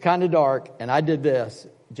 It was kind of dark, and I did this,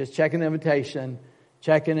 just checking the invitation,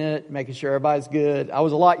 checking it, making sure everybody's good. I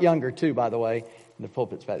was a lot younger too, by the way. The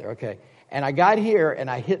pulpit's back there, okay. And I got here,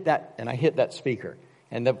 and I hit that speaker.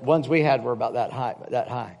 And the ones we had were about that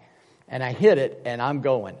high. And I hit it, and I'm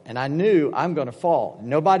going. And I knew I'm going to fall.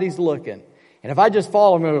 Nobody's looking. And if I just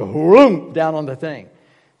fall, I'm going to go whoom, down on the thing.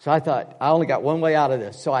 So I thought, I only got one way out of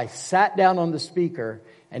this. So I sat down on the speaker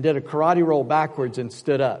and did a karate roll backwards and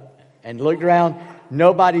stood up. And looked around.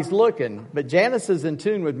 Nobody's looking. But Janice is in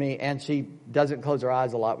tune with me, and she doesn't close her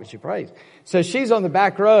eyes a lot when she prays. So she's on the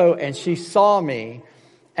back row, and she saw me.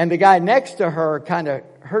 And the guy next to her kind of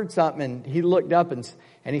heard something, and he looked up and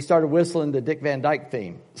he started whistling the Dick Van Dyke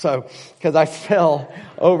theme. So, because I fell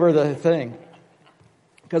over the thing.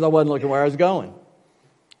 Because I wasn't looking where I was going.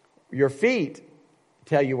 Your feet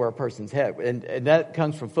tell you where a person's head. And that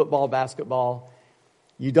comes from football, basketball.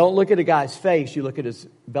 You don't look at a guy's face, you look at his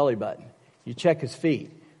belly button. You check his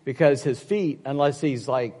feet. Because his feet, unless he's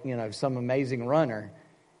like, some amazing runner,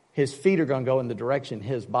 his feet are going to go in the direction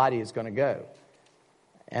his body is going to go.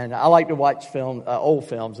 And I like to watch old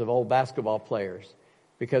films of old basketball players.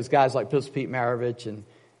 Because guys like Pistol Pete Maravich and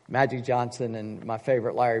Magic Johnson and my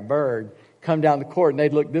favorite Larry Bird come down the court and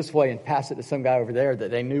they'd look this way and pass it to some guy over there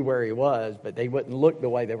that they knew where he was, but they wouldn't look the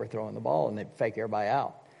way they were throwing the ball, and they'd fake everybody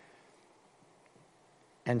out.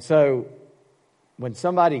 And so when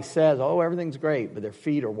somebody says, oh, everything's great, but their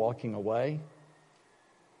feet are walking away,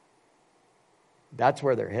 That's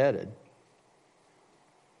where they're headed.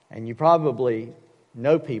 And you probably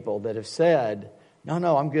know people that have said,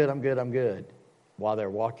 no, I'm good, while they're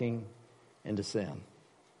walking into sin.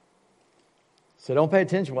 So don't pay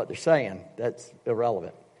attention to what they're saying. That's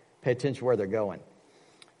irrelevant. Pay attention to where they're going.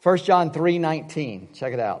 1 John 3:19.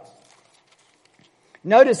 Check it out.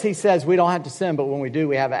 Notice he says we don't have to sin, but when we do,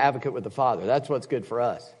 we have an advocate with the Father. That's what's good for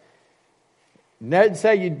us. Didn't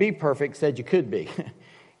say you'd be perfect, said you could be.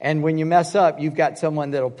 And when you mess up, you've got someone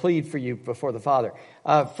that'll plead for you before the Father.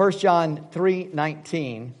 1 John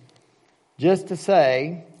 3:19, just to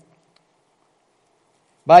say,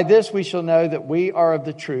 by this we shall know that we are of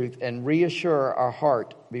the truth and reassure our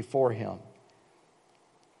heart before Him.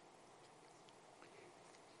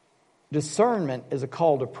 Discernment is a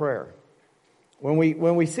call to prayer. When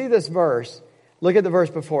we see this verse, look at the verse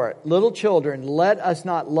before it. Little children, let us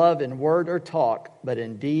not love in word or talk, but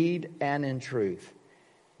in deed and in truth.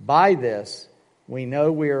 By this, we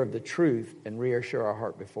know we are of the truth and reassure our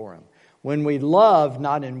heart before Him. When we love,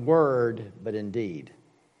 not in word, but in deed.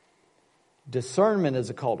 Discernment is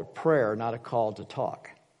a call to prayer, not a call to talk.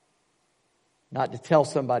 Not to tell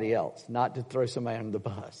somebody else, not to throw somebody under the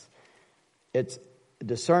bus.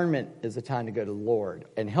 Discernment is a time to go to the Lord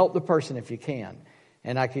and help the person if you can.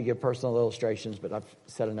 And I could give personal illustrations, but I've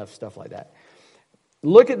said enough stuff like that.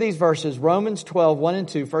 Look at these verses, Romans 12, 1 and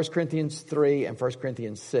 2, 1 Corinthians 3, and 1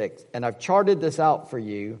 Corinthians 6. And I've charted this out for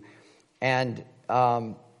you. And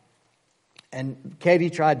Katie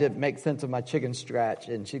tried to make sense of my chicken scratch,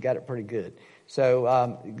 and she got it pretty good.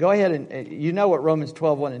 So go ahead and, you know what Romans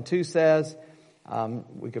 12, 1 and 2 says.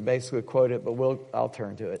 We could basically quote it, but I'll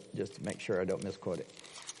turn to it just to make sure I don't misquote it.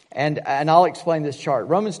 And I'll explain this chart.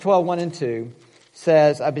 Romans 12, 1 and 2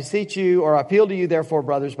 says, I beseech you, or I appeal to you, therefore,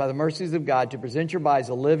 brothers, by the mercies of God, to present your bodies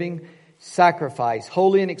a living sacrifice,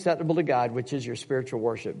 holy and acceptable to God, which is your spiritual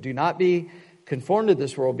worship. Do not be conformed to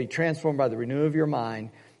this world, be transformed by the renewal of your mind,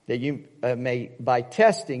 that you may, by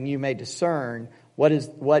testing, you may discern what is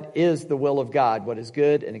the will of God, what is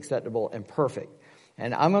good and acceptable and perfect.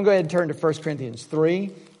 And I'm going to go ahead and turn to 1 Corinthians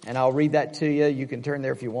 3, and I'll read that to you. You can turn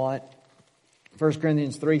there if you want. 1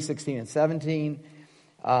 Corinthians 3, 16 and 17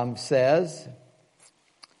 says,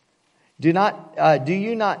 Do you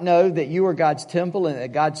not know that you are God's temple and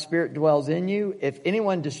that God's Spirit dwells in you? If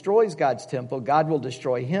anyone destroys God's temple, God will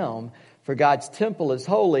destroy him, for God's temple is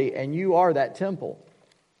holy, and you are that temple.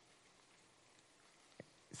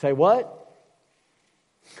 Say what?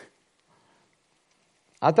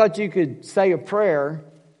 I thought you could say a prayer.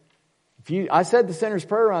 I said the sinner's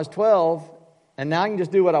prayer when I was 12, and now I can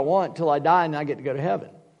just do what I want till I die and I get to go to heaven.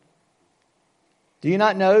 Do you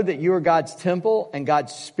not know that you are God's temple and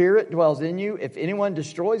God's Spirit dwells in you? If anyone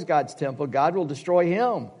destroys God's temple, God will destroy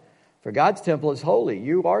him. For God's temple is holy.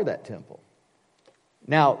 You are that temple.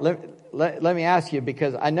 Now, let me ask you,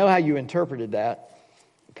 because I know how you interpreted that,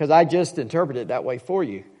 because I just interpreted it that way for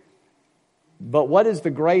you. But what is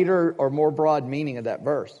the greater or more broad meaning of that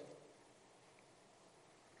verse?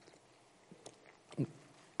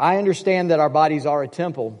 I understand that our bodies are a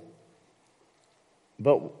temple,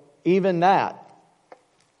 but even that,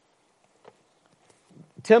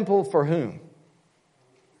 temple for whom?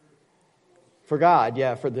 For God,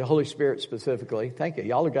 yeah, for the Holy Spirit specifically. Thank you.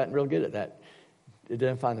 Y'all have gotten real good at that,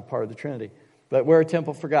 identifying the part of the Trinity. But we're a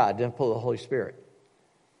temple for God, temple of the Holy Spirit.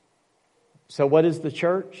 So what is the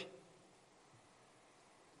church?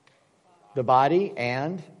 The body,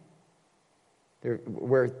 and there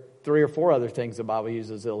were 3 or 4 other things the Bible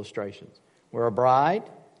uses as illustrations. We're a bride.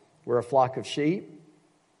 We're a flock of sheep.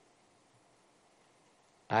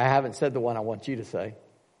 I haven't said the one I want you to say.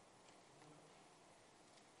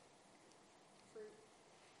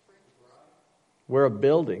 We're a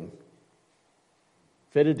building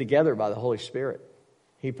fitted together by the Holy Spirit.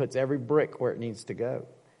 He puts every brick where it needs to go.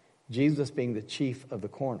 Jesus being the chief of the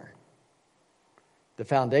corner. The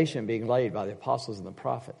foundation being laid by the apostles and the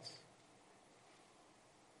prophets.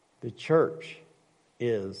 The church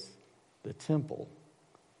is the temple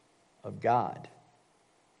of God.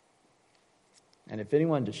 And if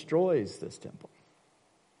anyone destroys this temple,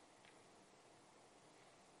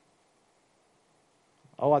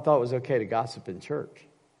 I thought it was okay to gossip in church.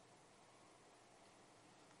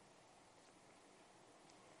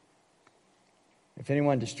 If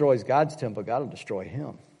anyone destroys God's temple, God will destroy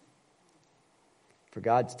him. For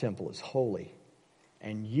God's temple is holy.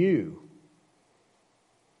 And you,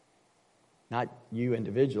 not you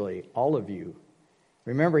individually, all of you.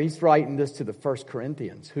 Remember, he's writing this to the 1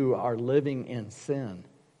 Corinthians who are living in sin.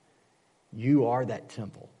 You are that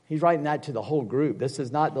temple. He's writing that to the whole group. This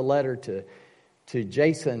is not the letter to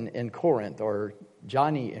Jason in Corinth or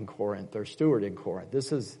Johnny in Corinth or Stuart in Corinth.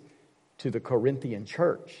 This is to the Corinthian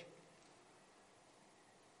church.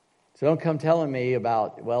 So don't come telling me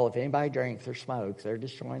about, well, if anybody drinks or smokes, they're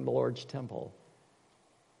destroying the Lord's temple.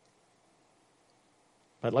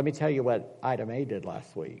 But let me tell you what Ida Mae did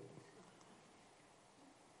last week.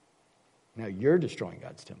 Now you're destroying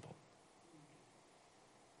God's temple.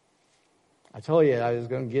 I told you it's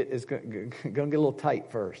going to get a little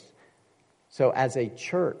tight first. So as a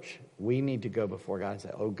church, we need to go before God and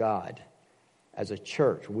say, oh God, as a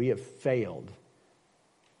church, we have failed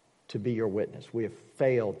to be your witness. We have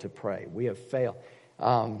failed to pray. We have failed.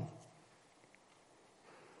 I'll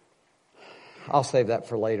save that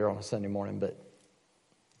for later on a Sunday morning, but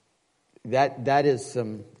that is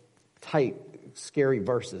some tight, scary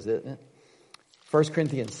verses, isn't it? 1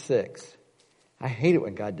 Corinthians 6. I hate it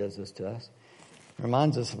when God does this to us. It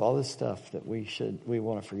reminds us of all this stuff that we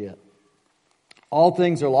want to forget. All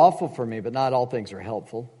things are lawful for me, but not all things are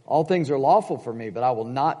helpful. All things are lawful for me, but I will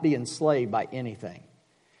not be enslaved by anything.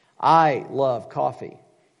 I love coffee.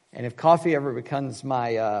 And if coffee ever becomes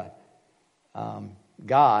my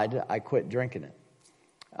God, I quit drinking it.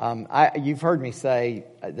 You've heard me say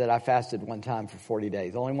that I fasted one time for 40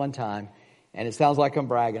 days. Only one time. And it sounds like I'm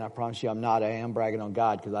bragging. I promise you I'm not. I am bragging on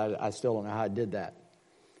God because I still don't know how I did that.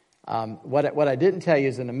 What I didn't tell you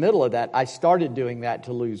is in the middle of that, I started doing that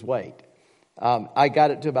to lose weight. I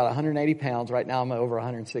got it to about 180 pounds. Right now I'm over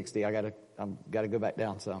 160. I've got to go back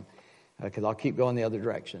down some because I'll keep going the other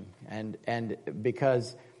direction.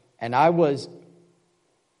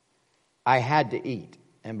 I had to eat.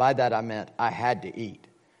 And by that I meant I had to eat.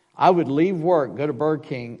 I would leave work, go to Burger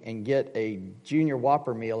King, and get a Junior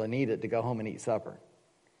Whopper meal and eat it to go home and eat supper.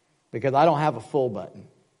 Because I don't have a full button.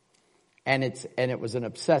 And it was an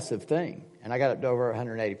obsessive thing. And I got up to over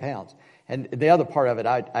 180 pounds. And the other part of it,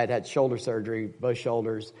 I'd had shoulder surgery. Both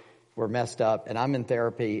shoulders were messed up. And I'm in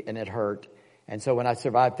therapy, and it hurt. And so when I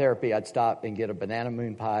survived therapy, I'd stop and get a banana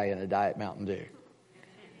moon pie and a Diet Mountain Dew.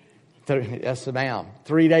 Yes, ma'am.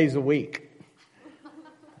 3 days a week.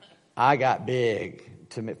 I got big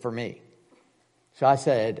for me. So I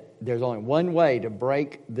said, there's only one way to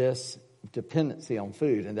break this dependency on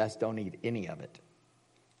food, and that's don't eat any of it.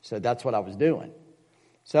 So that's what I was doing.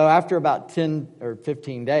 So after about 10 or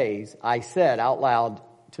 15 days, I said out loud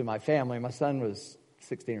to my family, my son was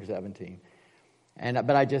 16 or 17,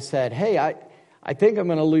 but I just said, hey, I think I'm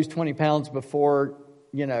going to lose 20 pounds before,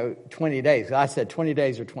 20 days. I said 20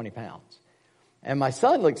 days or 20 pounds. And my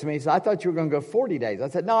son looked at me and said, I thought you were going to go 40 days. I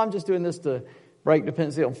said, no, I'm just doing this to break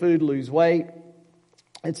dependency on food, lose weight.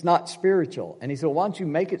 It's not spiritual. And he said, well, why don't you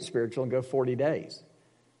make it spiritual and go 40 days?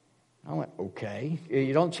 I went, okay,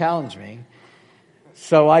 you don't challenge me.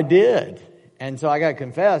 So I did. And so I got to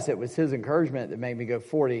confess, it was his encouragement that made me go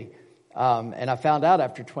 40. And I found out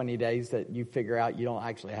after 20 days that you figure out you don't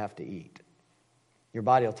actually have to eat. Your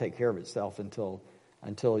body will take care of itself until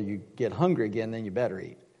you get hungry again, then you better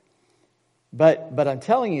eat. But I'm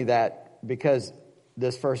telling you that because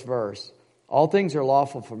this first verse, all things are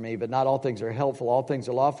lawful for me, but not all things are helpful. All things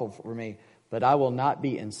are lawful for me, but I will not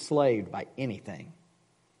be enslaved by anything.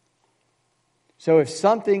 So if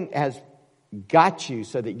something has got you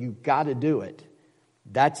so that you've got to do it,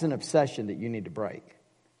 that's an obsession that you need to break.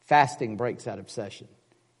 Fasting breaks that obsession.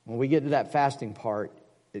 When we get to that fasting part,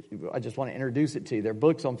 I just want to introduce it to you. There are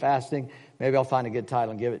books on fasting. Maybe I'll find a good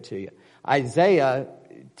title and give it to you. Isaiah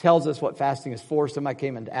tells us what fasting is for. Somebody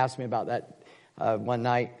came and asked me about that one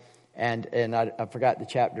night, and I forgot the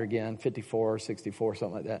chapter again, 54 or 64,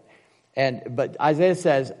 something like that. But Isaiah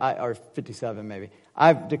says, or 57 maybe,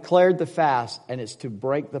 I've declared the fast, and it's to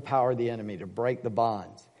break the power of the enemy, to break the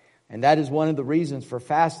bonds. And that is one of the reasons for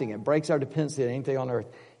fasting. It breaks our dependency on anything on earth.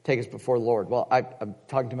 Take us before the Lord. Well, I'm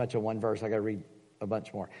talking too much on one verse. I got to read a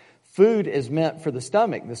bunch more. Food is meant for the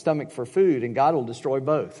stomach for food, and God will destroy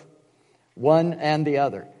both, one and the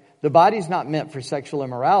other. The body's not meant for sexual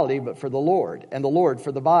immorality, but for the Lord, and the Lord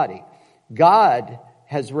for the body. God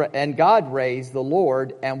raised the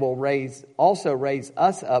Lord and will also raise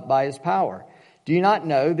us up by his power. Do you not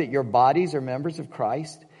know that your bodies are members of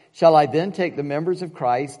Christ? Shall I then take the members of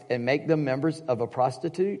Christ and make them members of a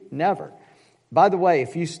prostitute? Never. By the way,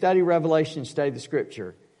 if you study Revelation, study the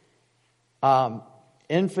scripture,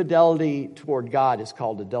 infidelity toward God is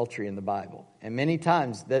called adultery in the Bible. And many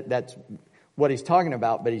times that's what he's talking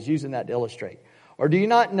about, but he's using that to illustrate. Or do you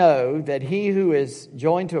not know that he who is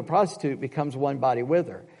joined to a prostitute becomes one body with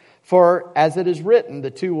her? For as it is written,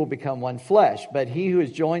 the two will become one flesh, but he who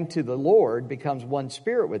is joined to the Lord becomes one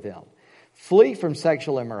spirit with him. Flee from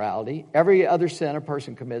sexual immorality. Every other sin a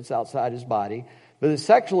person commits outside his body, but the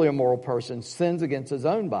sexually immoral person sins against his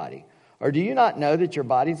own body. Or do you not know that your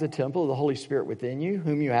body is a temple of the Holy Spirit within you,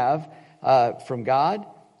 whom you have from God,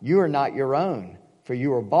 You are not your own, for you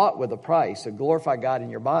were bought with a price. So glorify God in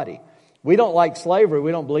your body. We don't like slavery.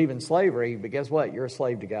 We don't believe in slavery. But guess what? You're a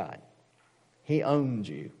slave to God. He owns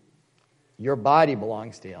you. Your body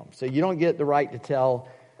belongs to Him. So you don't get the right to tell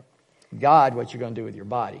God what you're going to do with your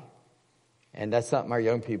body. And that's something our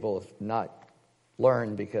young people have not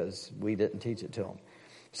learned because we didn't teach it to them.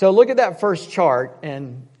 So look at that first chart,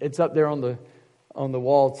 and it's up there on the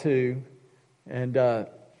wall too. And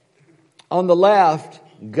on the left,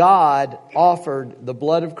 God offered the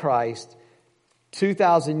blood of Christ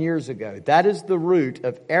 2,000 years ago. That is the root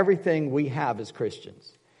of everything we have as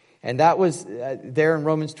Christians. And that was there in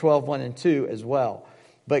Romans 12, 1 and 2 as well.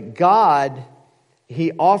 But God,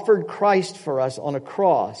 He offered Christ for us on a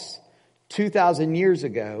cross 2,000 years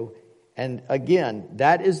ago. And again,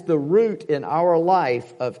 that is the root in our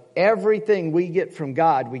life of everything we get from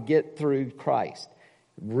God, we get through Christ.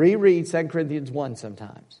 Reread 2 Corinthians 1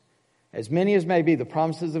 sometimes. As many as may be the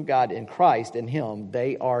promises of God in Christ, in Him,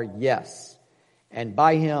 they are yes. And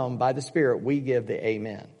by Him, by the Spirit, we give the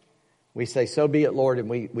amen. We say, so be it, Lord, and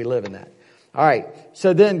we live in that. All right,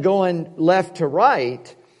 so then going left to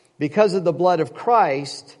right, because of the blood of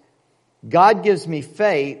Christ, God gives me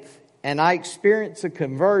faith, and I experience a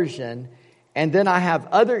conversion, and then I have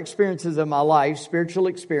other experiences in my life, spiritual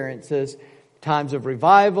experiences, times of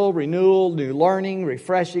revival, renewal, new learning,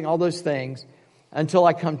 refreshing, all those things, until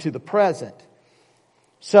I come to the present.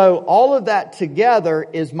 So all of that together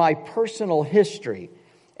is my personal history.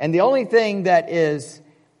 And the only thing that is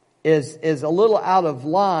a little out of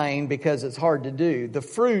line because it's hard to do, the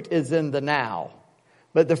fruit is in the now.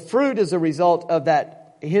 But the fruit is a result of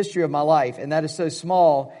that history of my life. And that is so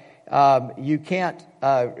small, you can't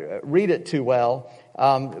read it too well.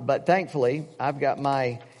 But thankfully, I've got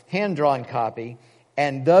my hand-drawn copy.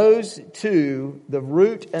 And those two, the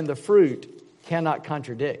root and the fruit, cannot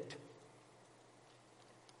contradict.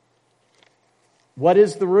 What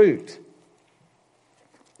is the root?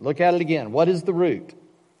 Look at it again. What is the root?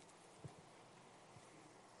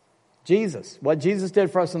 Jesus. What Jesus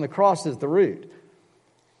did for us on the cross is the root.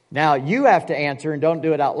 Now, you have to answer, and don't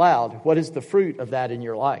do it out loud, what is the fruit of that in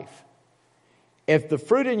your life? If the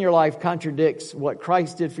fruit in your life contradicts what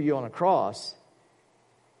Christ did for you on a cross,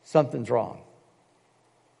 something's wrong.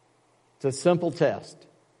 It's a simple test.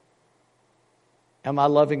 Am I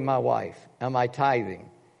loving my wife? Am I tithing?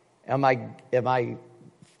 Am I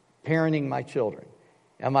parenting my children?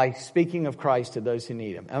 Am I speaking of Christ to those who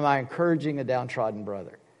need Him? Am I encouraging a downtrodden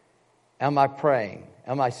brother? Am I praying?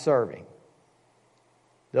 Am I serving?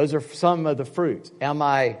 Those are some of the fruits. Do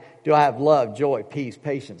I have love, joy, peace,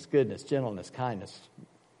 patience, goodness, gentleness, kindness,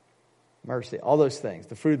 mercy, all those things,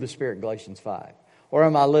 the fruit of the Spirit, Galatians 5. Or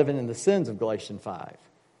am I living in the sins of Galatians 5,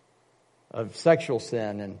 of sexual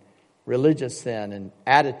sin and religious sin and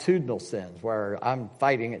attitudinal sins where I'm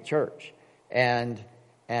fighting at church? And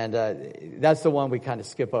that's the one we kind of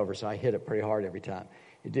skip over, so I hit it pretty hard every time.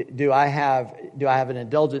 Do I have an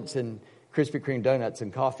indulgence in Krispy Kreme donuts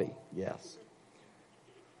and coffee? Yes.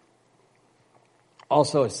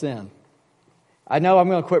 Also a sin. I know I'm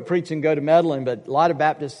going to quit preaching and go to meddling, but a lot of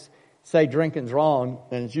Baptists say drinking's wrong,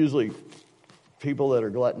 and it's usually people that are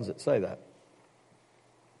gluttons that say that.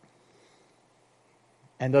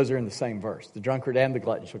 And those are in the same verse. The drunkard and the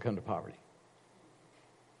glutton shall come to poverty.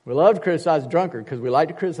 We love to criticize the drunkard because we like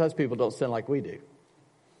to criticize people who don't sin like we do.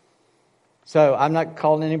 So I'm not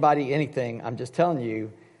calling anybody anything. I'm just telling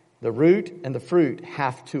you the root and the fruit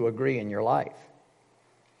have to agree in your life.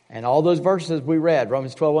 And all those verses we read,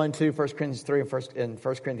 Romans 12, 1 and 2, 1 Corinthians 3, and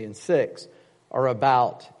 1 Corinthians 6, are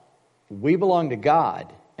about we belong to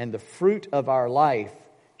God, and the fruit of our life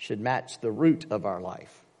should match the root of our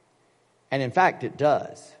life. And in fact, it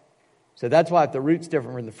does. So that's why if the root's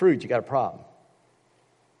different from the fruit, you got a problem.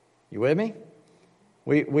 You with me?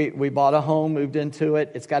 We bought a home, moved into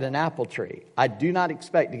it. It's got an apple tree. I do not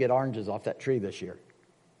expect to get oranges off that tree this year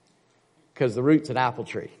because the root's an apple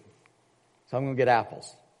tree. So I'm going to get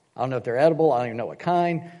apples. I don't know if they're edible. I don't even know what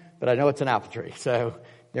kind, but I know it's an apple tree. So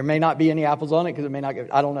there may not be any apples on it because it may not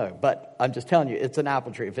get, I don't know. But I'm just telling you, it's an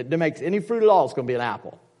apple tree. If it makes any fruit at all, it's going to be an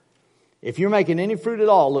apple. If you're making any fruit at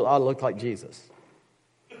all, I'll look like Jesus.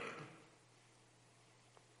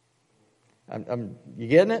 You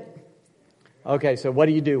getting it? Okay, so what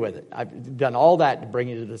do you do with it? I've done all that to bring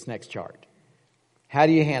you to this next chart. How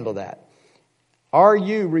do you handle that? Are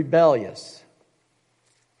you rebellious?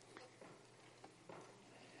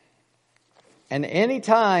 And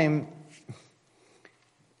anytime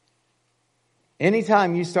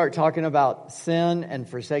you start talking about sin and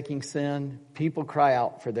forsaking sin, people cry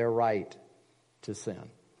out for their right to sin.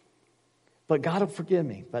 But God will forgive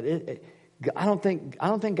me. But I don't think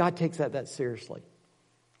God takes that seriously.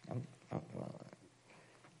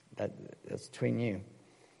 That's between you.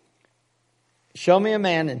 Show me a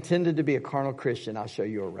man intended to be a carnal Christian, I'll show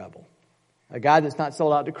you a rebel. A guy that's not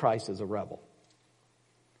sold out to Christ is a rebel.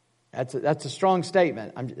 That's a strong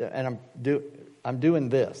statement. I'm doing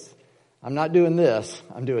this. I'm not doing this.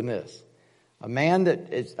 I'm doing this. A man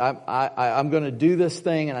that is, I'm going to do this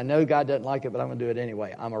thing, and I know God doesn't like it, but I'm going to do it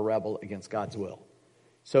anyway. I'm a rebel against God's will.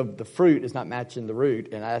 So the fruit is not matching the root,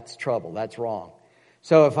 and that's trouble. That's wrong.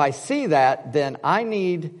 So if I see that, then I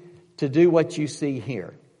need to do what you see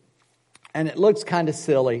here. And it looks kind of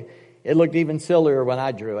silly. It looked even sillier when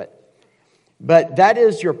I drew it. But that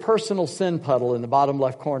is your personal sin puddle in the bottom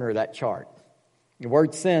left corner of that chart. The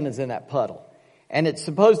word sin is in that puddle. And it's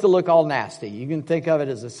supposed to look all nasty. You can think of it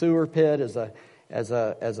as a sewer pit, as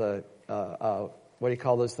a what do you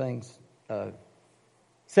call those things?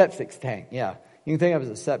 Septic tank. Yeah, you can think of it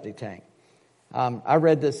as a septic tank. I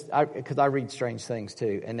read this because I read strange things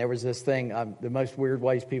too. And there was this thing, the most weird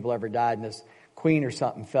ways people ever died. And this queen or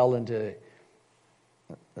something fell into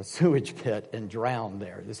a sewage pit and drowned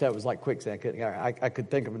there. They said it was like quicksand. I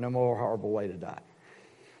could think of no more horrible way to die.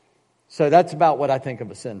 So that's about what I think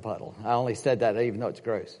of a sin puddle. I only said that even though it's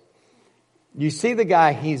gross. You see the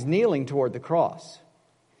guy, he's kneeling toward the cross.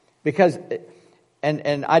 Because,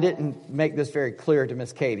 and I didn't make this very clear to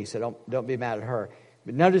Miss Katie, so don't be mad at her.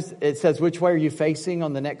 But notice it says, which way are you facing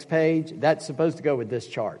on the next page? That's supposed to go with this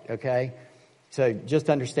chart, okay? So just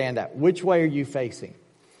understand that. Which way are you facing?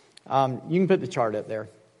 You can put the chart up there.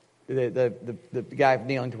 The guy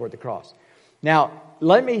kneeling toward the cross. Now,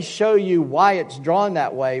 let me show you why it's drawn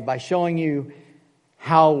that way by showing you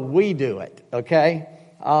how we do it, okay?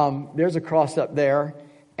 There's a cross up there.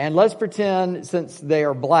 And let's pretend, since they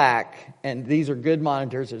are black, and these are good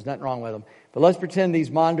monitors, there's nothing wrong with them, but let's pretend these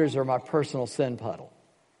monitors are my personal sin puddle.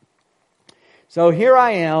 So here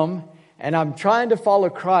I am, and I'm trying to follow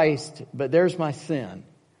Christ, but there's my sin.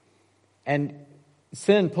 And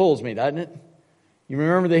sin pulls me, doesn't it? You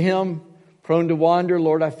remember the hymn? Prone to wander,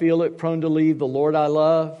 Lord, I feel it. Prone to leave the Lord I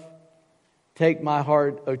love. Take my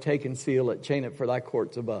heart, oh, take and seal it. Chain it for thy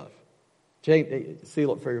courts above.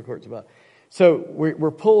 Seal it for your courts above. So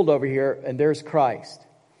we're pulled over here, and there's Christ.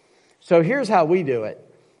 So here's how we do it.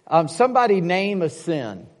 Somebody name a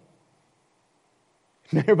sin.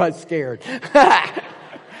 Everybody's scared.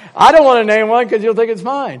 I don't want to name one because you'll think it's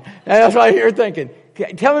mine. And that's what you're thinking.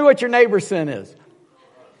 Tell me what your neighbor's sin is.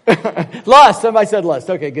 Lust. Somebody said lust.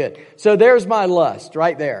 Okay, good. So there's my lust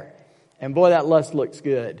right there. And boy, that lust looks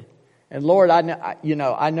good. And Lord, I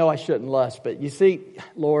know I shouldn't lust, but you see,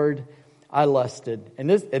 Lord, I lusted. And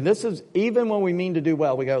this is, even when we mean to do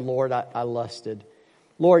well, we go, Lord, I lusted.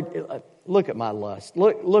 Lord, look at my lust.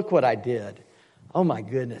 Look what I did. Oh my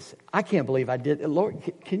goodness. I can't believe I did. Lord,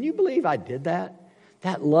 can you believe I did that?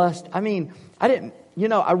 That lust. I mean, I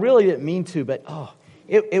really didn't mean to, but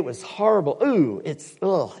it was horrible. Ooh,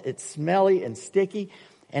 it's smelly and sticky,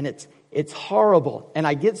 and it's horrible. And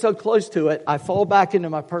I get so close to it, I fall back into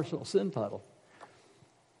my personal sin puddle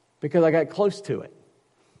because I got close to it.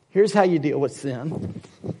 Here's how you deal with sin.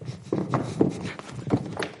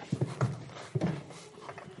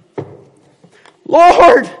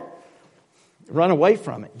 Lord, run away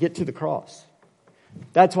from it. Get to the cross.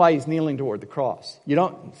 That's why he's kneeling toward the cross.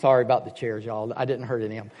 Sorry about the chairs, y'all. I didn't hurt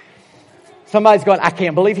any of them. Somebody's going, I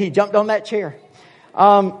can't believe he jumped on that chair.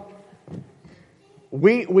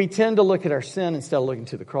 We tend to look at our sin instead of looking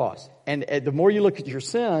to the cross. And the more you look at your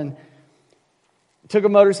sin, took a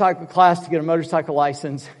motorcycle class to get a motorcycle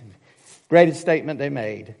license. Greatest statement they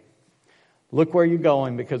made. Look where you're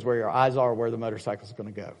going, because where your eyes are, where the motorcycle's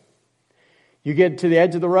going to go. You get to the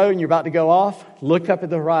edge of the road and you're about to go off. Look up at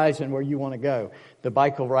the horizon where you want to go. The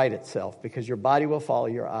bike will right itself because your body will follow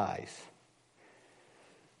your eyes.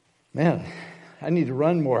 Man, I need to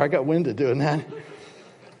run more. I got winded doing that.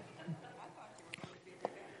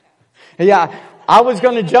 Yeah, I was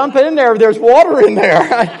going to jump in there. There's water in there.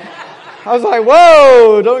 I was like,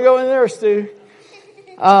 whoa, don't go in there, Stu.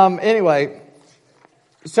 Anyway,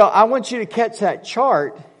 so I want you to catch that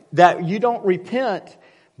chart that you don't repent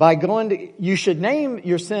by you should name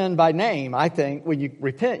your sin by name, I think. When you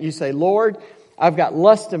repent, you say, Lord, I've got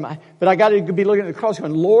lust in but I got to be looking at the cross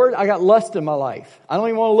going, Lord, I got lust in my life. I don't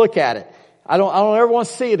even want to look at it. I don't ever want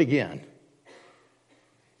to see it again.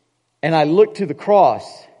 And I look to the cross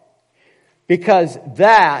because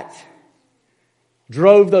that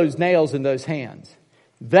drove those nails in those hands.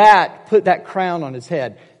 That put that crown on his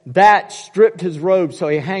head. That stripped his robe so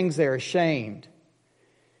he hangs there ashamed.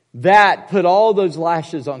 That put all those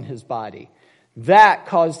lashes on his body. That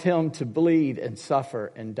caused him to bleed and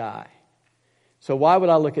suffer and die. So why would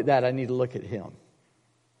I look at that? I need to look at him.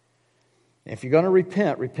 If you're going to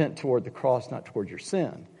repent toward the cross, not toward your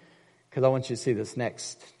sin. because I want you to see this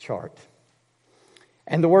next chart.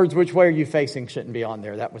 And the words, which way are you facing, shouldn't be on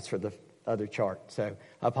there. That was for the other chart. So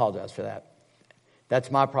I apologize for that.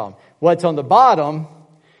 That's my problem. What's on the bottom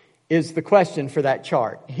is the question for that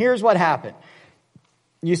chart. Here's what happened.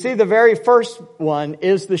 You see, the very first one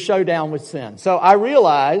is the showdown with sin. So I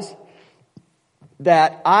realize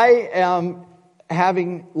that I am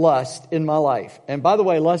having lust in my life. And by the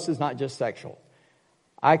way, lust is not just sexual.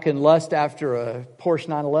 I can lust after a Porsche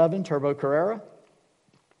 911 Turbo Carrera.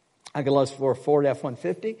 I could lust for a Ford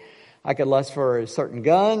F-150. I could lust for a certain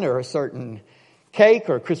gun or a certain cake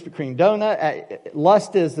or a Krispy Kreme donut.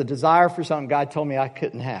 Lust is the desire for something God told me I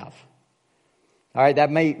couldn't have. All right, there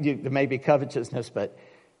may be covetousness, but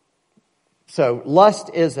so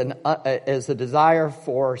lust is a desire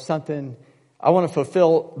for something. I want to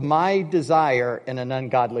fulfill my desire in an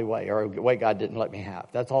ungodly way, or a way God didn't let me have.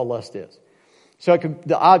 That's all lust is. So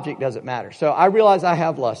the object doesn't matter. So I realize I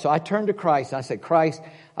have lust. So I turned to Christ and I said, Christ,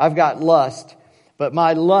 I've got lust, but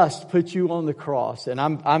my lust put you on the cross. And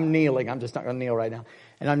I'm kneeling. I'm just not going to kneel right now.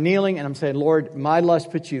 And I'm kneeling and I'm saying, Lord, my lust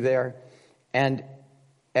put you there. And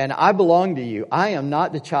I belong to you. I am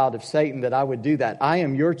not the child of Satan that I would do that. I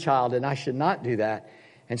am your child and I should not do that.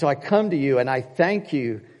 And so I come to you and I thank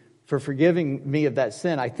you for forgiving me of that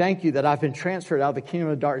sin. I thank you that I've been transferred out of the kingdom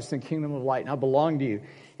of darkness and the kingdom of light, and I belong to you.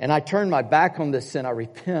 And I turn my back on this sin. I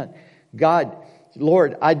repent. God,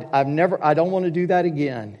 Lord, I don't want to do that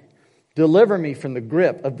again. Deliver me from the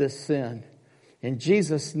grip of this sin. In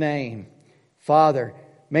Jesus' name, Father,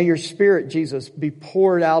 may your Spirit, Jesus, be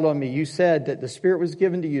poured out on me. You said that the Spirit was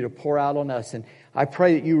given to you to pour out on us. And I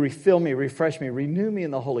pray that you refill me, refresh me, renew me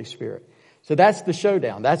in the Holy Spirit. So that's the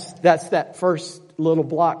showdown. That's that first little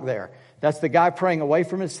block there. That's the guy praying away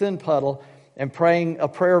from his sin puddle and praying a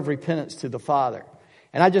prayer of repentance to the Father.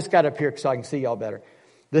 And I just got up here so I can see y'all better.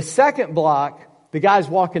 The second block, the guy's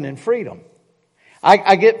walking in freedom.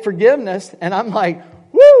 I get forgiveness and I'm like,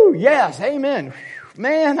 woo, yes, amen.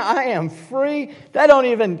 Man, I am free. That don't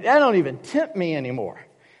even tempt me anymore.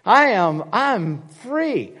 I'm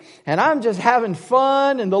free. And I'm just having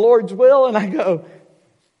fun in the Lord's will. And I go,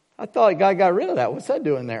 I thought God got rid of that. What's that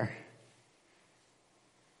doing there?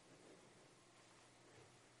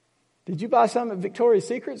 Did you buy something at Victoria's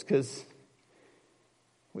Secrets? Because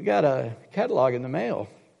we got a catalog in the mail.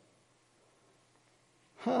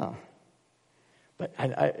 Huh. But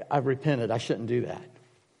I repented. I shouldn't do that.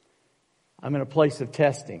 I'm in a place of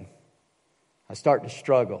testing. I start to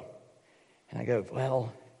struggle. And I go,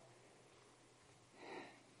 well,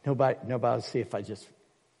 nobody will see if I just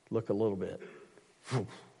look a little bit.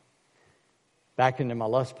 Back into my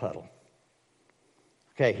lust puddle.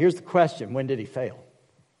 Okay, here's the question. When did he fail?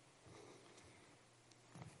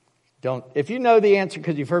 If you know the answer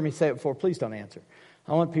because you've heard me say it before, please don't answer.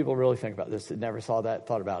 I want people to really think about this that never saw that,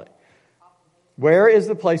 thought about it. Where is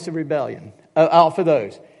the place of rebellion? Out for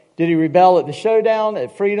those. Did he rebel at the showdown,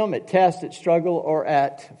 at freedom, at test, at struggle, or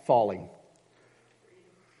at falling?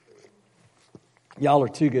 Y'all are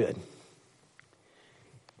too good.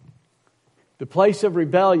 The place of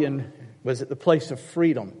rebellion was at the place of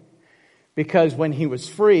freedom. Because when he was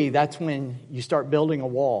free, that's when you start building a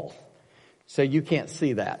wall. So you can't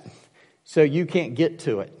see that. So you can't get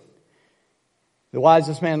to it. The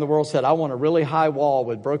wisest man in the world said, I want a really high wall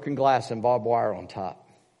with broken glass and barbed wire on top.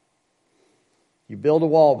 You build a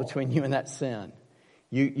wall between you and that sin.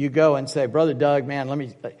 You go and say, Brother Doug,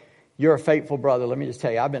 man, you're a faithful brother. Let me just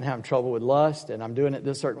tell you, I've been having trouble with lust and I'm doing it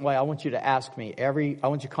this certain way. I want you to ask me I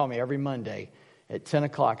want you to call me every Monday at 10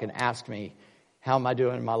 o'clock and ask me, how am I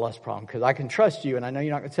doing in my lust problem? Because I can trust you and I know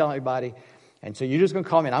you're not going to tell anybody. And so you're just going to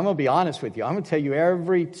call me and I'm going to be honest with you. I'm going to tell you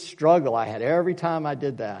every struggle I had, every time I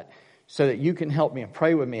did that, so that you can help me and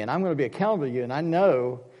pray with me. And I'm going to be accountable to you. And I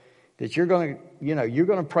know that you're going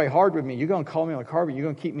to pray hard with me. You're going to call me on the carpet. You're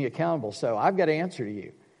going to keep me accountable. So I've got to answer to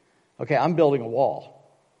you. Okay, I'm building a wall.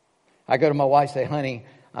 I go to my wife and say, honey,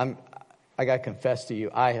 I got to confess to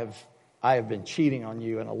you. I have been cheating on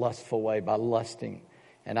you in a lustful way by lusting.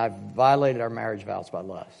 And I've violated our marriage vows by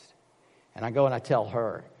lust. And I go and I tell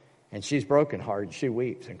her. And she's brokenhearted. She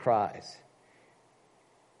weeps and cries.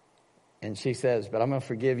 And she says, but I'm going to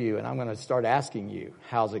forgive you. And I'm going to start asking you,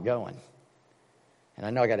 how's it going? And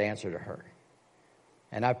I know I got to answer to her.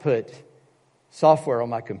 And I put software on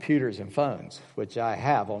my computers and phones, which I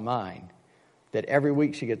have on mine, that every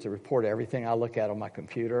week she gets a report of everything I look at on my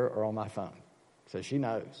computer or on my phone. So she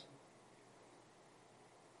knows.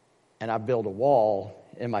 And I build a wall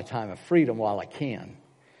in my time of freedom while I can.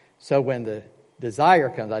 So when the desire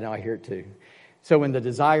comes, I know I hear it too. So when the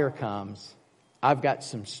desire comes, I've got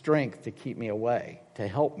some strength to keep me away, to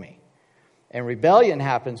help me. And rebellion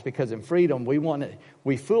happens because in freedom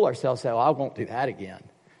we fool ourselves, say, "Oh, I won't do that again."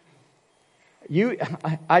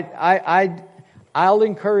 I'll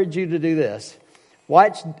encourage you to do this.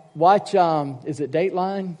 Watch. Is it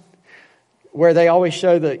Dateline, where they always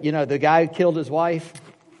show the guy who killed his wife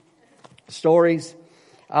stories?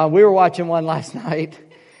 We were watching one last night.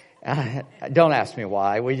 Don't ask me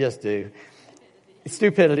why. We just do.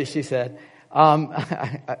 Stupidity, she said.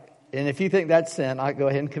 And if you think that's sin, I'll go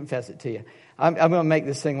ahead and confess it to you. I'm going to make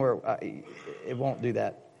this thing where it won't do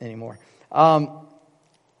that anymore.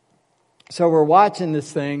 So we're watching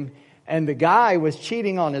this thing, and the guy was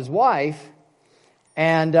cheating on his wife,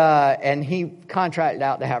 and he contracted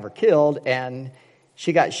out to have her killed, and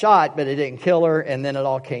she got shot, but it didn't kill her, and then it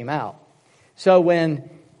all came out. So when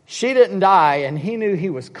she didn't die, and he knew he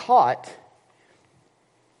was caught,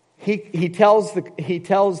 he tells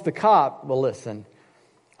the cop, "Well, listen,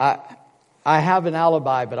 I have an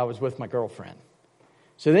alibi, but I was with my girlfriend."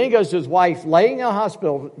 So then he goes to his wife, laying in a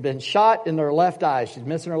hospital, been shot in her left eye. She's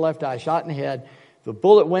missing her left eye, shot in the head. The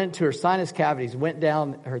bullet went to her sinus cavities, went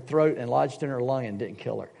down her throat and lodged in her lung and didn't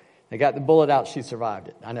kill her. They got the bullet out. She survived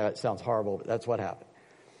it. I know it sounds horrible, but that's what happened.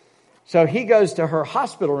 So he goes to her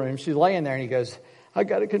hospital room. She's laying there and he goes, "I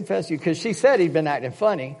got to confess you," because she said he'd been acting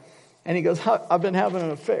funny. And he goes, "I've been having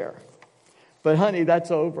an affair. But honey,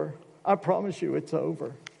 that's over. I promise you it's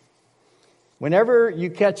over." Whenever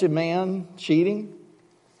you catch a man cheating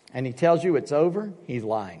and he tells you it's over, he's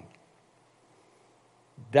lying.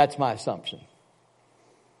 That's my assumption.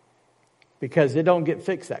 Because it don't get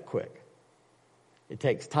fixed that quick. It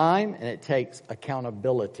takes time and it takes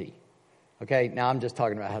accountability. Okay, now I'm just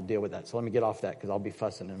talking about how to deal with that. So let me get off that because I'll be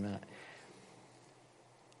fussing in a minute.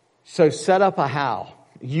 So set up a how.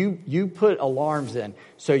 You put alarms in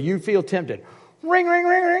so you feel tempted. Ring, ring,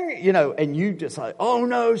 ring, ring. And you just like, "Oh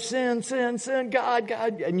no, sin, sin, sin, God,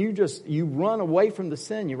 God." And you run away from the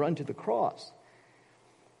sin. You run to the cross.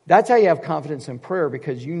 That's how you have confidence in prayer,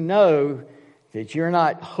 because you know that you're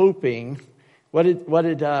not hoping. What did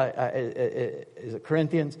is it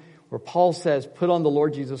Corinthians, where Paul says, "Put on the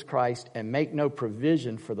Lord Jesus Christ and make no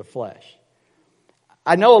provision for the flesh."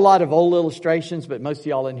 I know a lot of old illustrations, but most of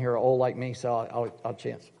y'all in here are old like me, so I'll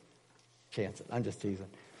chance it. I'm just teasing.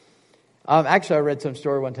 Actually, I read some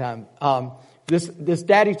story one time. This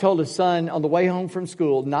daddy told his son on the way home from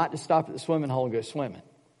school not to stop at the swimming hole and go swimming.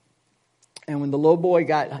 And when the little boy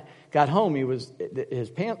got home, his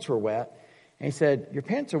pants were wet. And he said, "Your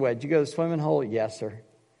pants are wet. Did you go to the swimming hole?" "Yes, sir."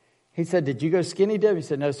 He said, "Did you go skinny dip?" He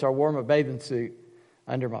said, "No, sir. I wore my bathing suit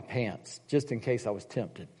under my pants just in case I was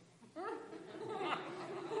tempted."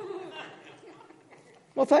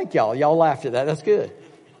 Well, thank y'all. Y'all laughed at that. That's good.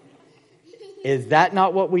 Is that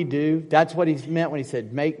not what we do? That's what he meant when he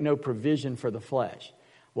said, "Make no provision for the flesh."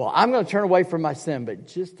 Well, I'm going to turn away from my sin, but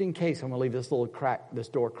just in case, I'm going to leave this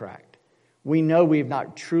door cracked. We know we've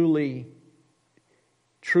not truly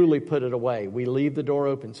put it away. We leave the door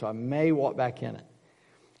open, so I may walk back in it.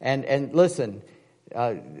 And listen,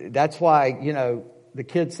 that's why, the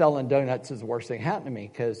kid selling donuts is the worst thing happened to me,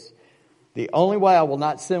 because the only way I will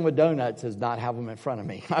not sin with donuts is not have them in front of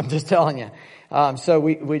me. I'm just telling you. So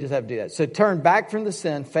we just have to do that. So turn back from the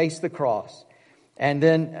sin, face the cross. And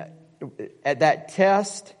then at that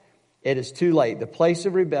test, it is too late. The place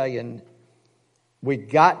of rebellion, we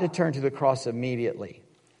got to turn to the cross immediately.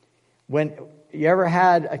 When you ever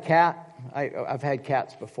had a cat? I've had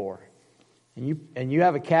cats before. And you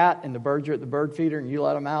have a cat and the birds are at the bird feeder and you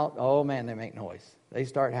let them out. Oh man, they make noise. They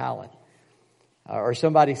start howling. Or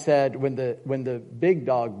somebody said, when the big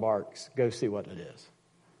dog barks, go see what it is.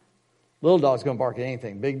 Little dog's going to bark at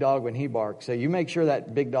anything. Big dog, when he barks. So you make sure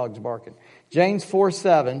that big dog's barking. James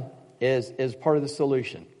 4:7 is part of the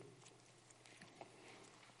solution.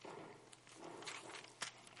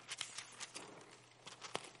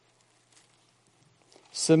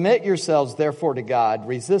 Submit yourselves, therefore, to God.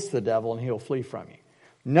 Resist the devil, and he'll flee from you.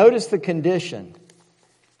 Notice the condition.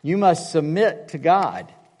 You must submit to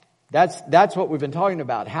God. That's what we've been talking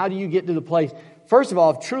about. How do you get to the place, first of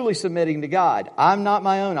all, of truly submitting to God? I'm not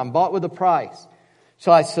my own. I'm bought with a price. So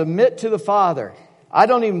I submit to the Father. I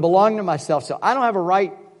don't even belong to myself. So I don't have a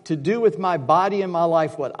right to do with my body and my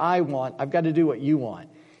life what I want. I've got to do what you want.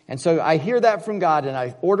 And so I hear that from God and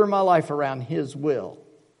I order my life around His will.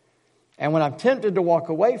 And when I'm tempted to walk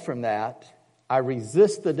away from that, I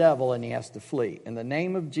resist the devil and he has to flee. In the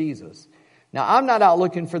name of Jesus. Now, I'm not out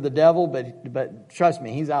looking for the devil, but trust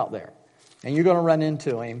me, he's out there. And you're going to run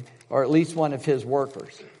into him, or at least one of his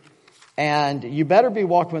workers. And you better be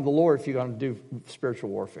walking with the Lord if you're going to do spiritual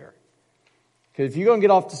warfare. Because if you're going to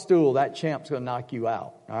get off the stool, that champ's going to knock you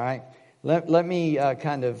out. All right? Let me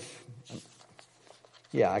kind of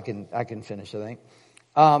Yeah, I can finish, I think.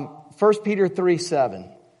 1 Peter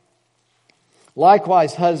 3:7.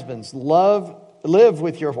 Likewise, husbands, love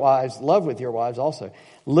with your wives also.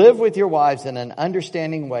 Live with your wives in an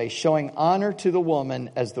understanding way, showing honor to the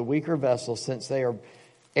woman as the weaker vessel, since they are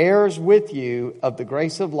heirs with you of the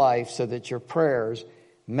grace of life, so that your prayers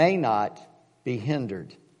may not be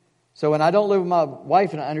hindered. So when I don't live with my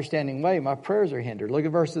wife in an understanding way, my prayers are hindered. Look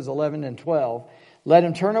at verses 11 and 12. Let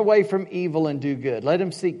him turn away from evil and do good. Let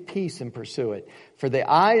him seek peace and pursue it. For the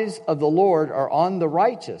eyes of the Lord are on the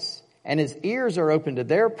righteous, and his ears are open to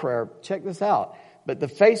their prayer. Check this out. But the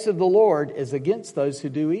face of the Lord is against those who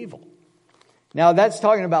do evil. Now that's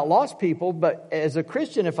talking about lost people, but as a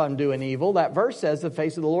Christian, if I'm doing evil, that verse says the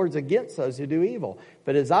face of the Lord is against those who do evil,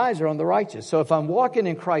 but his eyes are on the righteous. So if I'm walking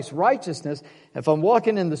in Christ's righteousness, if I'm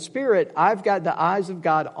walking in the Spirit, I've got the eyes of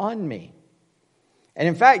God on me. And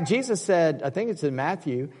in fact, Jesus said, I think it's in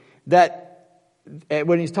Matthew, that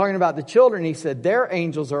when he's talking about the children, he said their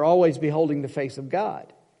angels are always beholding the face of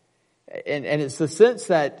God. And it's the sense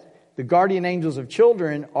that the guardian angels of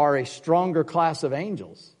children are a stronger class of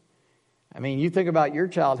angels. I mean, you think about your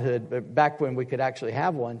childhood, but back when we could actually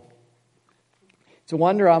have one. It's a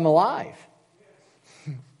wonder I'm alive.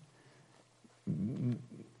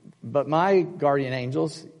 But my guardian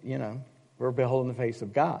angels, were beholding the face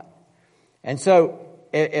of God. And so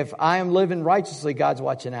if I am living righteously, God's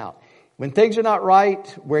watching out. When things are not right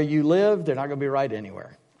where you live, they're not going to be right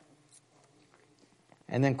anywhere.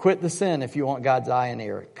 And then quit the sin if you want God's eye and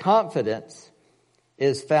ear. Confidence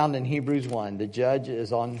is found in Hebrews 1. The judge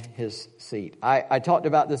is on his seat. I talked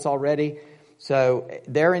about this already. So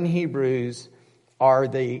there in Hebrews are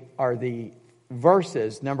the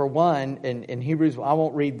verses. Number 1 in Hebrews, I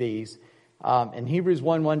won't read these. In Hebrews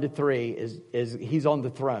 1:1-3 is he's on the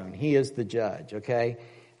throne. He is the judge. Okay,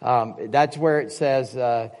 that's where it says.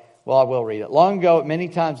 I will read it. Long ago, at many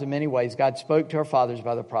times in many ways, God spoke to our fathers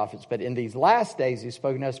by the prophets. But in these last days, He's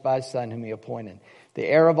spoken to us by His Son, whom He appointed, the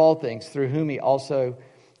heir of all things, through whom He also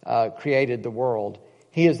created the world.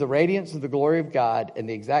 He is the radiance of the glory of God and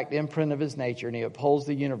the exact imprint of His nature, and He upholds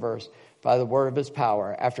the universe by the word of His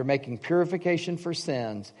power. After making purification for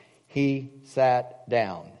sins, He sat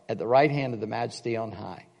down at the right hand of the Majesty on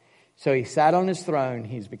high. So He sat on His throne.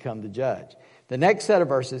 He's become the judge. The next set of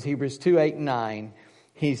verses, Hebrews 2:8-9,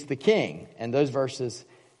 He's the king. And those verses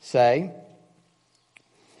say,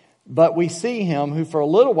 but we see Him who for a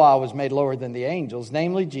little while was made lower than the angels,